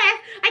do this.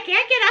 I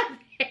can't get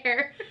up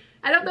there.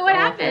 I don't know what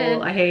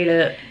happened. I hate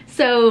it.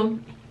 So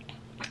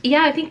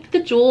yeah, I think the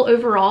Jewel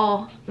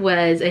overall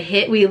was a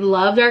hit. We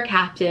loved our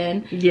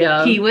captain.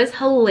 Yeah. He was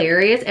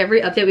hilarious.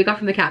 Every update we got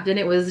from the captain,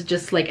 it was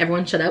just like,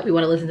 everyone shut up. We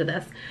want to listen to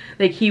this.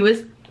 Like, he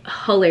was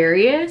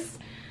hilarious.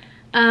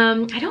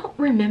 I don't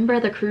remember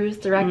the cruise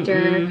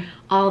director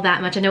all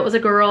that much. I know it was a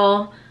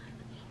girl,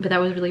 but that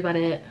was really about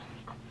it.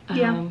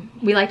 Yeah.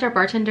 We liked our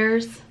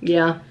bartenders.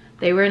 Yeah.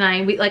 They were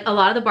nice. We, like, a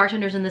lot of the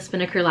bartenders in the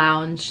Spinnaker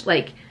Lounge,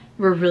 like,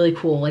 were really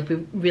cool. Like, we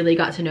really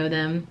got to know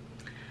them.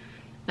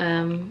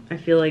 I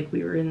feel like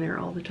we were in there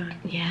all the time.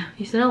 Yeah,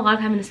 you spend a lot of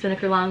time in the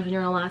Spinnaker Lounge when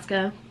you're in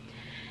Alaska.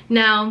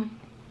 Now,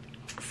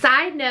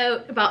 side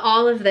note about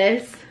all of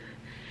this,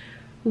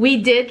 we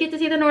did get to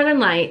see the Northern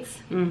Lights,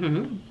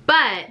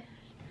 but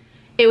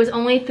it was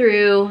only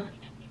through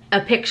a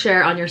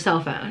picture on your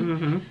cell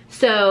phone.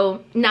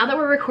 So now that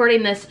we're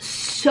recording this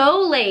so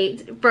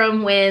late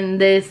from when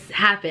this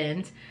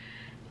happened,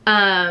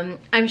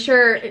 I'm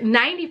sure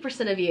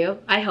 90% of you,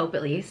 I hope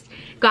at least,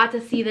 got to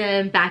see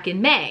them back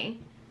in May.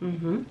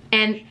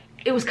 And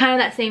it was kind of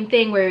that same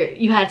thing where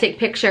you had to take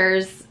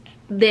pictures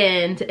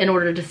then in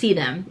order to see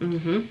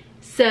them.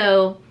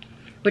 So,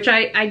 which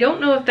I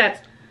don't know if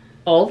that's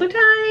all the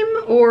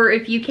time or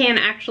if you can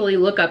actually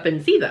look up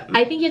and see them.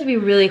 I think you have to be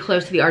really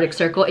close to the Arctic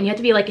Circle and you have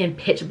to be like in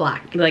pitch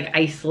black. Like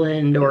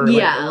Iceland or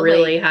like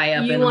really high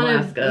up in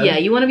Alaska. Yeah,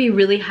 you want to be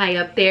really high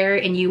up there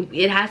and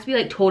it has to be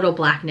like total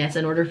blackness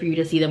in order for you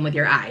to see them with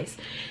your eyes,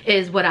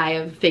 is what I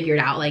have figured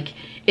out. Like,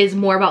 is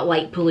more about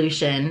light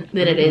pollution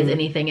than it is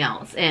anything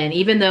else. And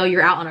even though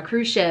you're out on a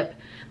cruise ship,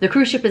 the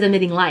cruise ship is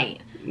emitting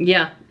light.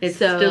 Yeah, it's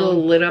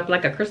still lit up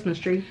like a Christmas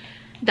tree.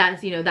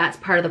 That's, you know, that's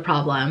part of the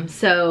problem.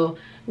 So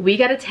we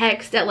got a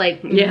text at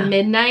like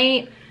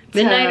midnight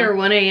or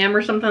 1 a.m.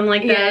 or something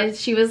like that. Yeah,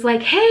 she was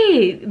like,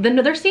 hey,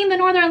 they're seeing the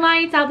Northern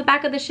Lights out the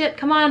back of the ship,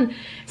 come on.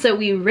 So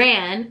we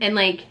ran and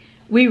like,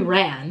 we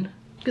ran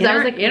Because I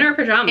was like, in our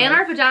pajamas. In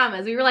our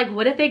pajamas. We were like,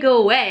 what if they go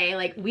away?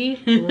 Like, we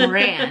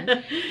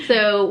ran.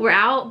 So we're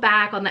out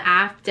back on the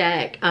aft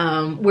deck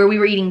where we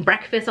were eating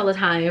breakfast all the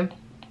time.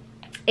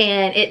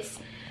 And it's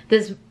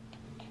this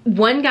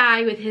one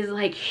guy with his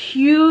like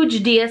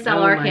huge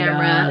DSLR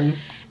camera. God.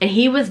 And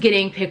he was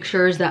getting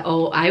pictures that,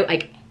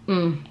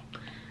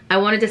 I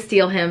wanted to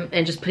steal him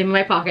and just put him in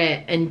my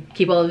pocket and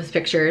keep all of his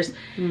pictures.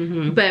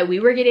 But we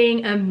were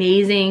getting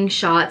amazing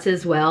shots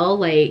as well.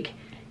 Like,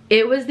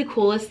 it was the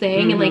coolest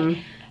thing. And like,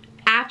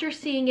 after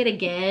seeing it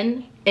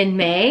again in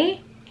May,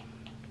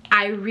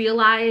 I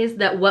realized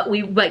that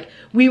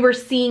we were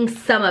seeing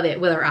some of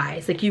it with our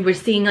eyes. Like, you were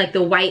seeing like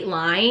the white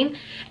line,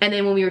 and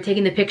then when we were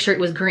taking the picture,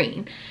 it was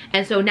green.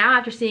 And so now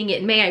after seeing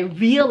it in May, I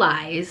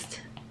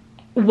realized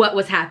what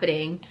was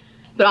happening.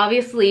 But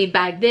obviously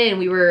back then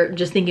we were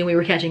just thinking we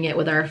were catching it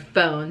with our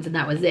phones, and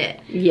that was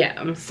it.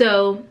 Yeah.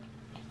 So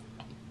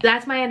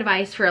that's my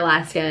advice for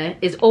Alaska,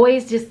 is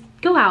always just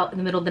go out in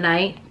the middle of the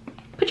night,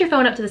 put your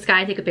phone up to the sky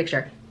and take a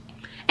picture.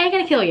 Ain't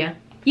gonna kill you.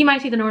 You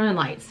might see the Northern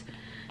Lights.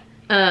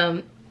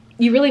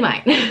 You really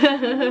might.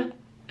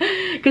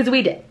 Because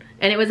we did.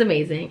 And it was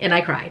amazing. And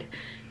I cried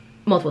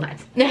multiple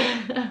times.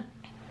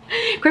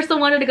 Crystal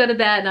wanted to go to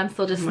bed, and I'm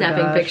still just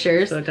snapping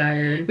pictures. So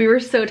tired. We were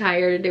so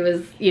tired. It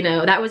was, you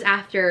know, that was that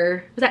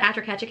after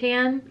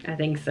Ketchikan? I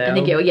think so. I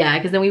think yeah,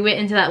 because then we went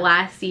into that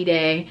last sea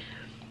day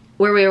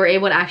where we were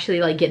able to actually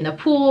like get in the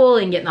pool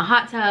and get in the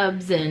hot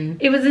tubs, and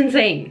it was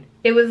insane.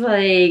 It was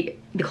like,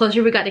 the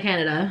closer we got to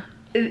Canada,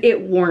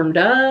 it warmed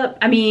up.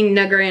 I mean,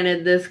 now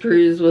granted, this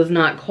cruise was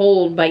not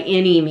cold by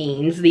any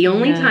means. The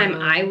only time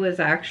I was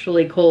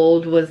actually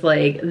cold was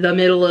like the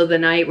middle of the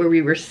night, where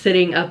we were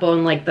sitting up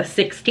on like the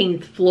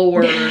 16th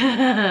floor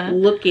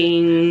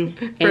looking,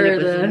 and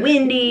it was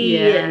windy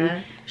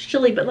and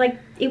chilly, but like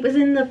it was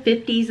in the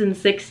 50s and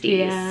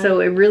 60s, so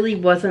it really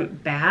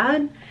wasn't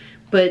bad.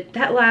 But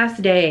that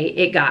last day,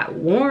 it got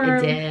warm.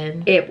 It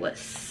did. It was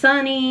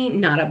sunny,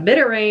 not a bit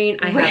of rain.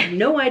 I have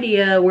no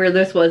idea where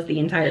this was the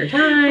entire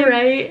time.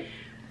 Right.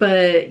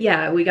 But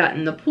yeah, we got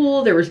in the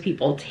pool. There was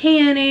people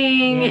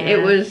tanning. Yeah.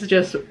 It was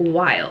just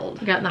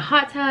wild. We got in the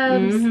hot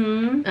tubs.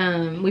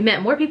 We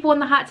met more people in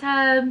the hot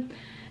tub.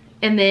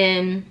 And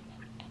then,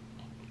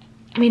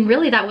 I mean,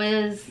 really that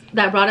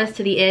brought us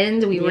to the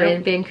end. We were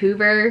in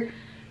Vancouver,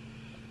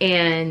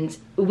 and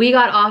we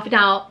got off.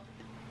 Now,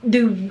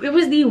 it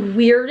was the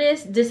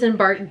weirdest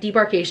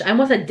debarkation. I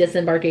almost said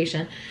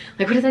disembarkation.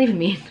 Like, what does that even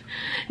mean?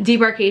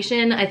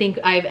 Debarkation I think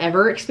I've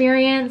ever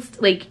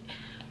experienced. Like,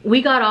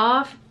 we got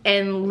off,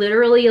 and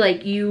literally,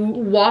 like, you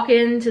walk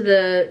into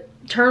the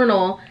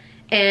terminal,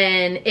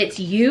 and it's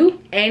you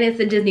and it's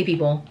the Disney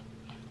people.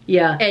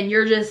 Yeah. And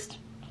you're just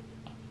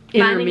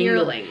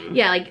intermingling.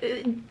 Like,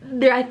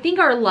 I think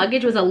our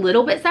luggage was a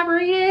little bit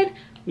separated.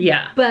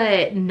 Yeah.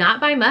 But not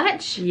by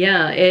much.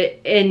 Yeah.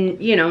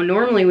 And you know,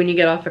 normally when you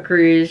get off a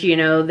cruise, you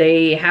know,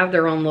 they have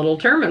their own little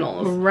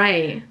terminals.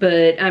 Right.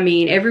 But I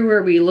mean,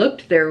 everywhere we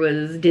looked, there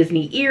was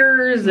Disney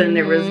ears, and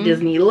there was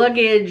Disney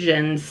luggage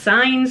and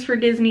signs for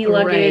Disney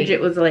luggage. It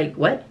was like,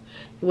 what?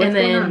 What's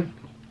going on?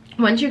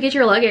 Once you get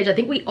your luggage, I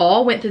think we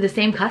all went through the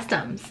same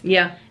customs.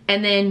 Yeah.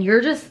 And then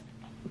you're just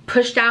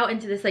pushed out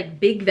into this like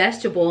big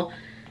vestibule.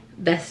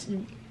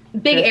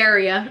 Big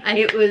area.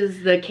 It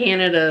was the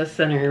Canada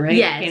Center, right?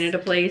 Yes. Canada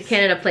Place.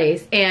 Canada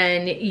Place.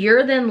 And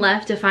you're then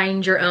left to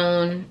find your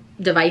own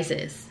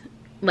devices.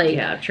 Like,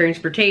 yeah,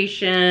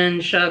 transportation,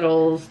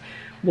 shuttles,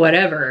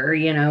 whatever,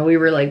 you know. We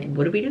were like,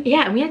 what do we do?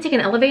 Yeah, and we had to take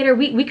an elevator.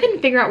 We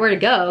couldn't figure out where to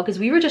go because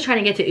we were just trying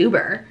to get to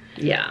Uber.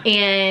 Yeah.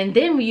 And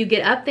then when you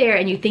get up there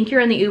and you think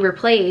you're in the Uber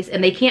place,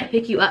 and they can't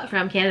pick you up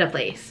from Canada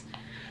Place.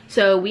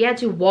 So we had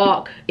to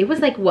walk. It was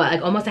like, what,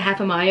 like almost a half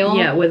a mile?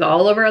 Yeah, with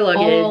all of our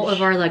luggage. All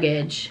of our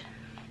luggage.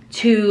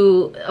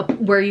 To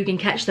where you can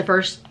catch the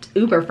first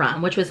Uber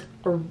from, which was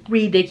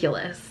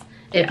ridiculous,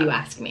 if you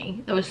ask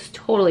me. It was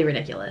totally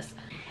ridiculous.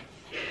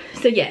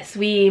 So yes,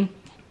 we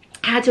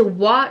had to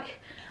walk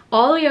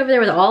all the way over there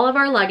with all of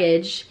our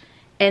luggage,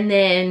 and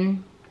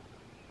then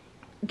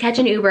catch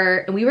an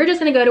Uber. And we were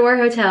just gonna go to our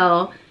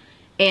hotel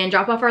and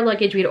drop off our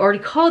luggage. We had already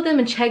called them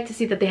and checked to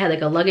see that they had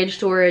like a luggage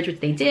storage, which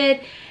they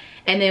did.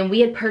 And then we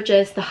had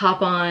purchased the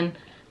hop-on,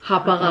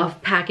 hop-off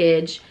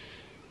package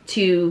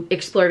to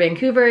explore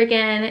Vancouver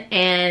again,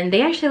 and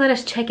they actually let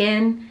us check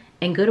in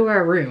and go to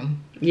our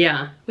room.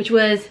 Yeah. Which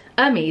was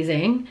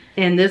amazing.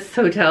 And this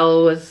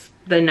hotel was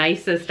the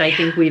nicest I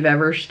think we've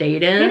ever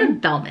stayed in. We had a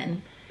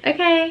bellman.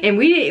 Okay. And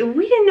we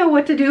didn't know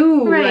what to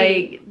do.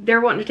 Right. Like,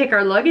 they're wanting to take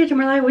our luggage, and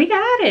we're like, we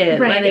got it.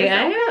 Right. Like,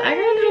 I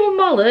got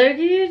my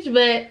luggage,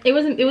 but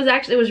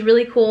it was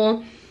really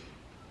cool.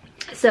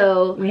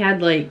 So we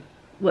had like,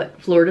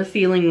 what,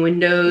 floor-to-ceiling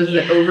windows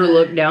that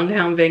overlook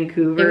downtown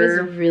Vancouver.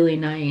 It was really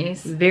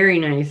nice. Very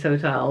nice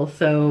hotel.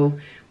 So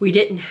we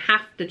didn't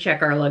have to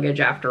check our luggage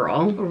after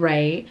all.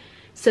 Right.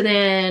 So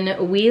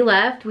then we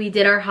left. We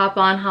did our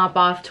hop-on,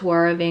 hop-off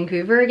tour of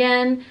Vancouver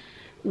again.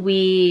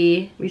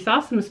 We saw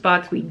some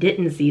spots we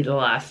didn't see the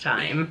last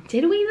time.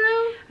 Did we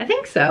though? I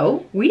think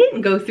so. We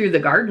didn't go through the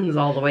gardens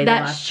all the way the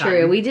last time. That's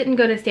true. We didn't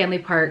go to Stanley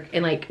Park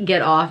and like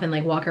get off and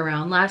like walk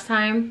around last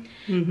time.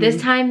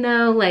 This time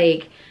though,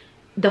 like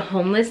the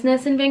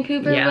homelessness in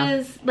Vancouver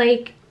was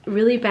like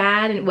really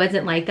bad, and it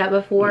wasn't like that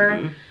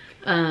before.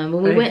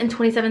 When we went in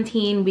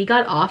 2017, we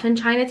got off in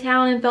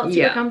Chinatown and felt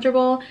super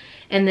comfortable.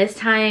 And this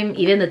time,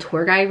 even the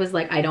tour guide was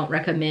like, I don't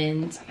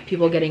recommend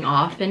people getting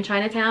off in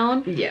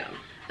Chinatown. Yeah.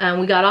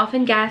 We got off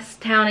in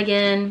Gastown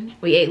again.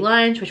 We ate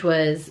lunch, which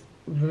was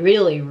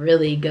really,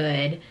 really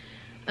good.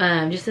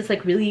 Just this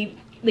like really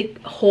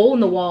like hole in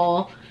the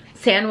wall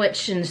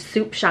sandwich and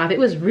soup shop. It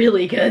was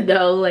really good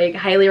though, like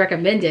highly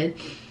recommended.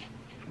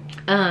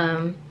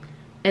 And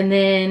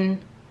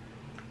then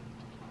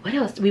what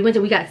else? We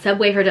got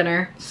Subway for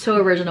dinner. So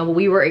original, but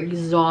we were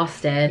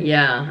exhausted.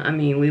 Yeah, I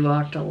mean, we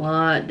walked a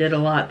lot, did a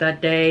lot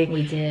that day.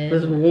 We did. It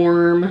was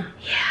warm.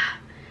 Yeah.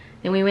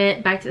 Then we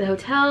went back to the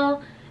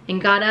hotel and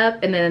got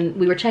up, and then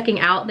we were checking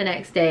out the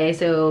next day.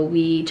 So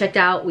we checked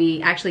out.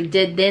 We actually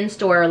did then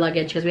store our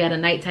luggage because we had a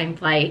nighttime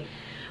flight.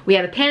 We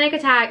had a panic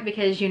attack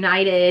because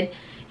United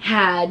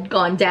had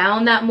gone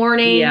down that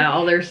morning. Yeah,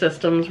 all their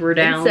systems were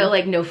down. And so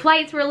like no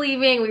flights were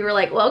leaving. We were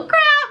like, well,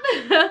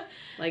 crap.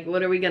 Like,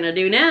 what are we gonna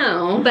do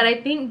now? But I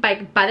think by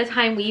the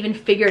time we even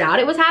figured out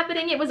it was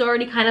happening, it was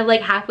already kind of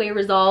like halfway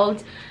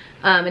resolved.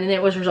 And then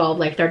it was resolved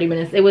like 30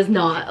 minutes. It was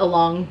not a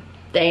long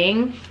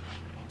thing,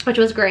 which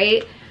was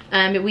great.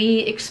 We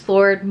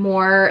explored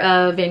more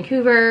of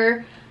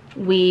Vancouver.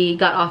 We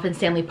got off in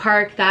Stanley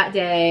Park that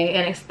day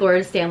and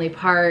explored Stanley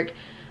Park.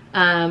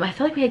 I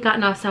feel like we had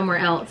gotten off somewhere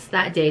else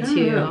that day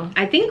too.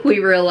 I think we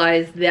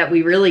realized that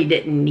we really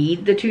didn't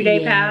need the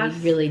 2-day pass.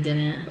 We really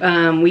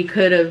didn't. We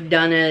could have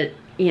done it,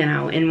 you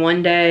know, in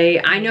one day.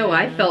 I know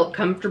I felt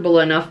comfortable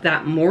enough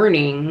that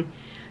morning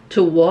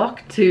to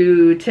walk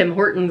to Tim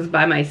Hortons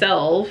by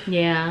myself.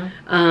 Yeah.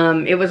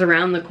 It was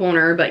around the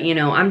corner, but you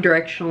know, I'm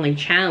directionally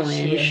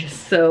challenged.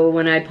 So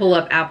when I pull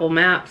up Apple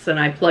Maps and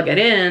I plug it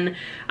in,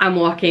 I'm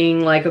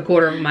walking like a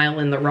quarter of a mile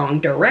in the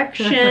wrong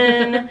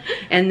direction.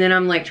 And then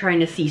I'm like trying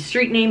to see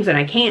street names and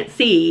I can't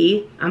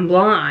see. I'm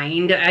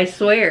blind, I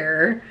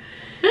swear.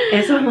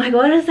 And so I'm like,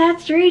 what does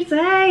that street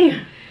say?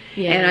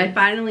 Yeah. And I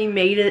finally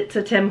made it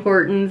to Tim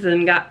Hortons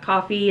and got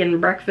coffee and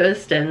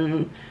breakfast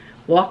and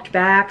walked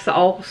back, saw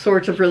all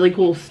sorts of really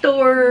cool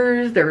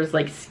stores. There was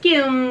like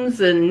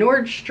Skims and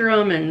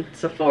Nordstrom and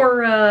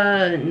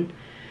Sephora and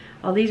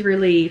all these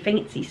really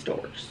fancy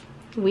stores.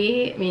 I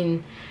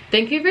mean,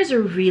 Vancouver's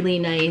a really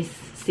nice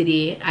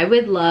city. I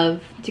would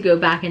love to go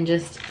back and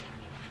just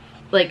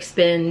like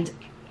spend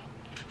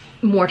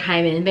more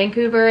time in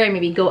Vancouver and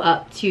maybe go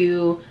up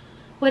to,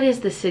 what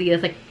is the city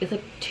that's like, it's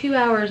like 2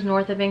 hours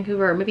north of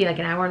Vancouver, or maybe like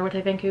an hour north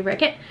of Vancouver. I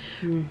can't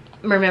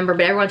remember,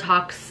 but everyone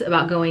talks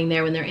about going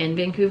there when they're in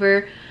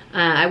Vancouver.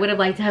 I would have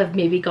liked to have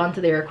maybe gone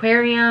to their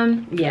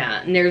aquarium.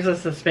 Yeah, and there's a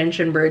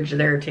suspension bridge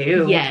there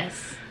too.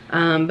 Yes.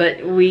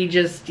 But we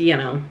just, you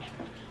know,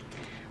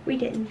 we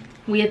didn't.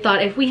 We had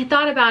thought, if we had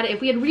thought about it,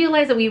 if we had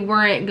realized that we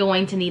weren't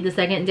going to need the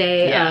second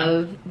day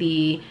of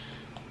the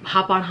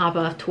hop on hop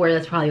off tour,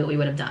 that's probably what we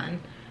would have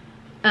done.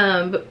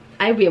 But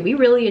we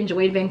really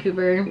enjoyed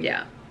Vancouver.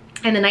 Yeah.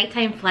 And the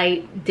nighttime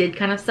flight did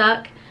kind of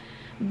suck,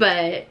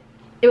 but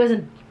it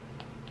wasn't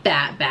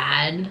that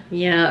bad.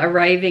 Yeah,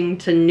 arriving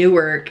to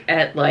Newark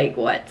at like,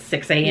 what,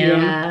 6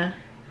 a.m.? Yeah.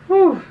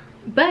 Whew.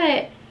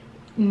 But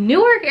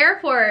Newark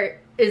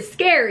Airport is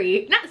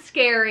scary. Not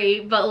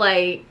scary, but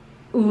like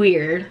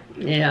weird.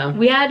 Yeah.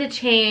 We had to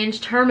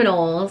change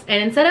terminals,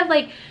 and instead of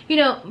like, you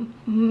know,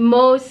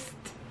 most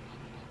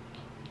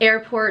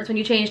airports, when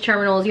you change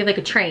terminals, you have like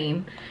a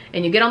train,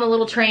 and you get on the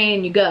little train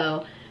and you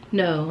go.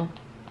 No.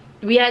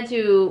 We had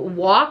to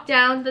walk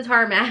down to the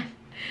tarmac,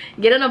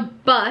 get on a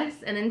bus,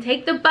 and then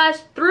take the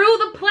bus through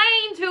the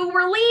plane to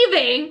we're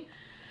leaving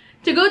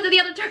to go to the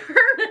other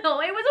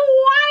terminal. It was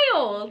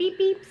wild. Beep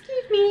beep,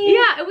 excuse me.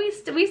 Yeah,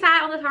 and we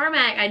sat on the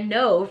tarmac, I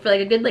know, for like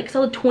a good like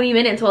solid 20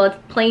 minutes while the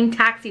plane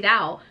taxied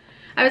out.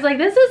 I was like,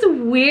 this is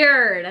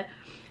weird.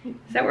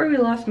 Is that where we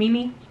lost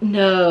Mimi?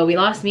 No, we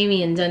lost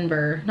Mimi in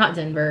Denver. Not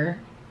Denver.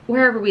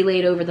 Wherever we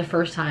laid over the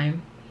first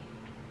time.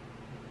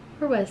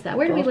 Where was that?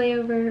 Where did we lay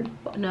over?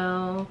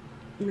 No.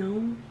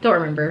 No. Don't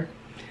remember.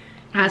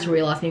 That's where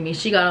we lost Mimi.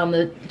 She got on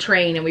the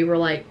train and we were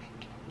like...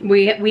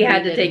 We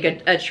had to take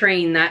a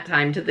train that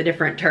time to the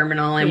different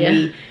terminal,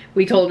 and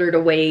we told her to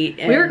wait.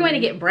 And we were going to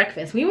get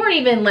breakfast. We weren't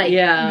even like...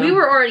 Yeah. We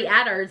were already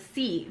at our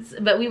seats,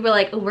 but we were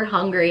like, oh, we're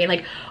hungry. And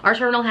like, our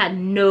terminal had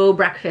no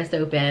breakfast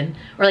open.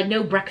 Or like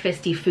no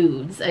breakfasty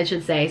foods, I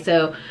should say.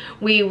 So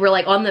we were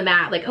like on the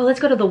mat, like, oh, let's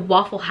go to the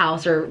Waffle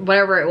House or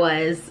whatever it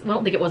was. I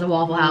don't think it was a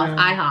Waffle House. No.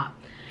 IHOP.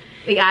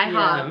 The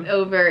IHOP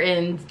over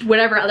in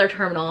whatever other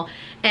terminal.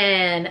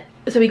 And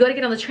so we go to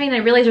get on the train,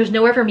 and I realize there's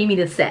nowhere for Mimi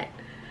to sit.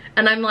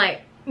 And I'm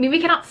like,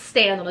 Mimi cannot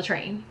stand on the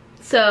train.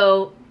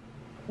 So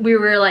we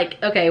were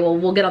like, okay, well,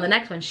 we'll get on the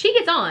next one. She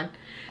gets on.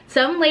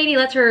 Some lady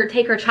lets her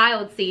take her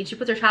child's seat. She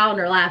puts her child in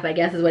her lap, I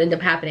guess is what ended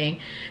up happening.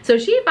 So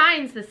she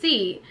finds the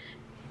seat,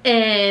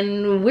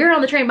 and we're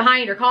on the train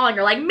behind her calling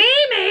her like,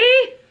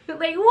 Mimi!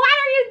 Like, what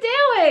are you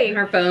doing?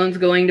 Our phone's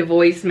going to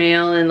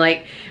voicemail and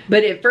like,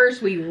 but at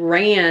first we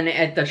ran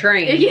at the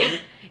train. Yeah.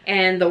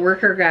 And the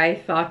worker guy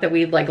thought that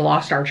we'd like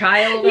lost our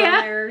child on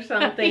there or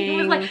something. He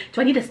was like,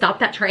 do I need to stop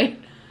that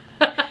train?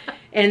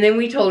 And then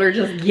we told her,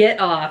 just get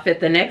off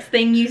at the next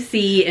thing you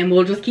see and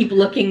we'll just keep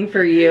looking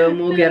for you and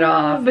we'll get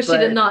off. But she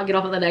did not get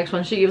off at the next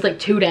one. She was like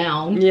 2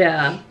 down.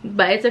 Yeah.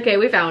 But it's okay,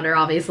 we found her,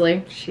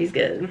 obviously. She's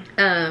good.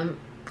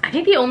 I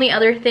think the only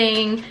other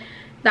thing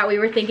that we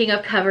were thinking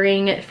of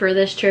covering for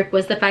this trip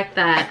was the fact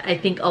that I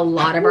think a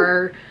lot of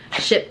our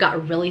ship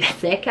got really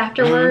sick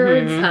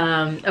afterwards.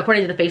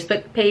 According to the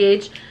Facebook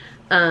page,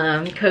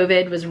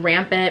 COVID was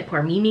rampant.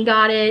 Poor Mimi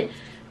got it.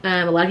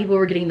 A lot of people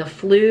were getting the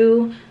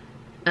flu.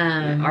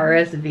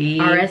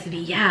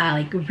 RSV, yeah,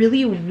 like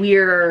really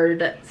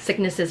weird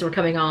sicknesses were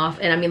coming off,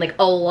 and I mean like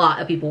a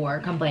lot of people were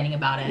complaining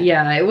about it.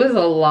 Yeah, it was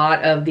a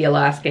lot of the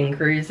Alaskan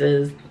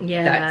cruises.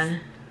 Yeah,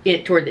 that's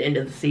it toward the end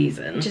of the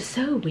season. Just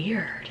so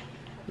weird.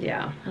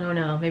 Yeah, I don't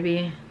know,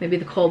 maybe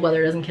the cold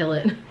weather doesn't kill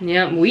it.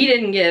 Yeah, we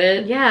didn't get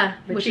it. Yeah,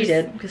 but she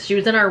did, because she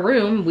was in our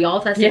room. We all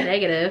tested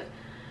negative,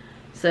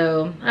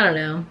 so I don't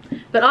know.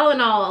 But all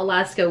in all,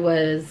 Alaska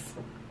was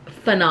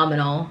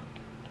phenomenal.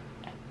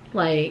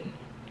 Like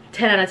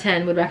 10 out of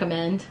 10 would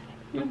recommend.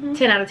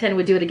 10 out of 10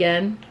 would do it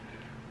again.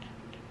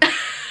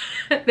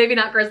 Maybe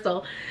not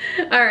Crystal.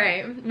 All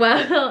right,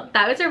 well,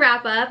 that was a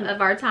wrap up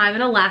of our time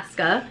in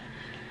Alaska.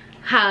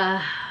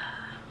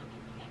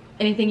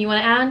 Anything you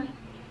want to add?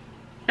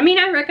 I mean,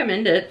 I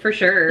recommend it for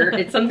sure.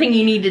 It's something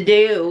you need to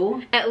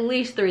do at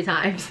least 3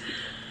 times.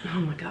 Oh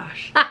my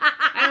gosh.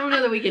 I don't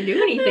know that we can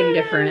do anything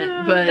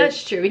different, but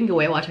that's true. We can go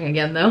whale watching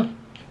again though.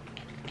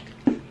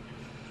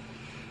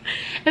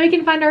 And we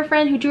can find our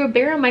friend who drew a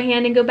bear on my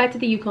hand and go back to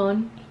the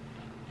Yukon.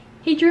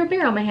 He drew a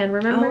bear on my hand,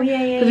 remember? Oh,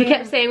 yeah. Because we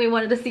kept saying we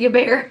wanted to see a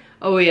bear.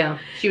 Oh, yeah.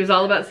 She was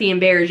all about seeing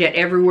bears, yet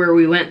everywhere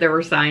we went, there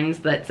were signs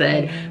that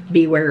said,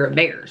 beware of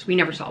bears. We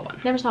never saw one.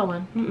 Never saw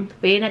one.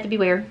 We didn't have to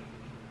beware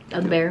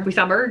of the bear. We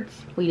saw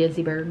birds. We did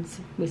see birds.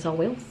 We saw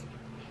whales.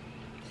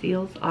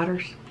 Seals,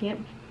 otters. Yep.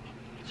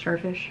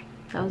 Starfish.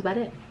 That was about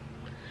it.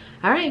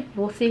 All right.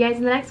 We'll see you guys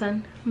in the next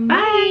one.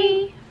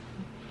 Bye.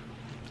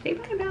 Say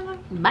bye, Bella.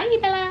 Bye,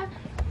 Bella.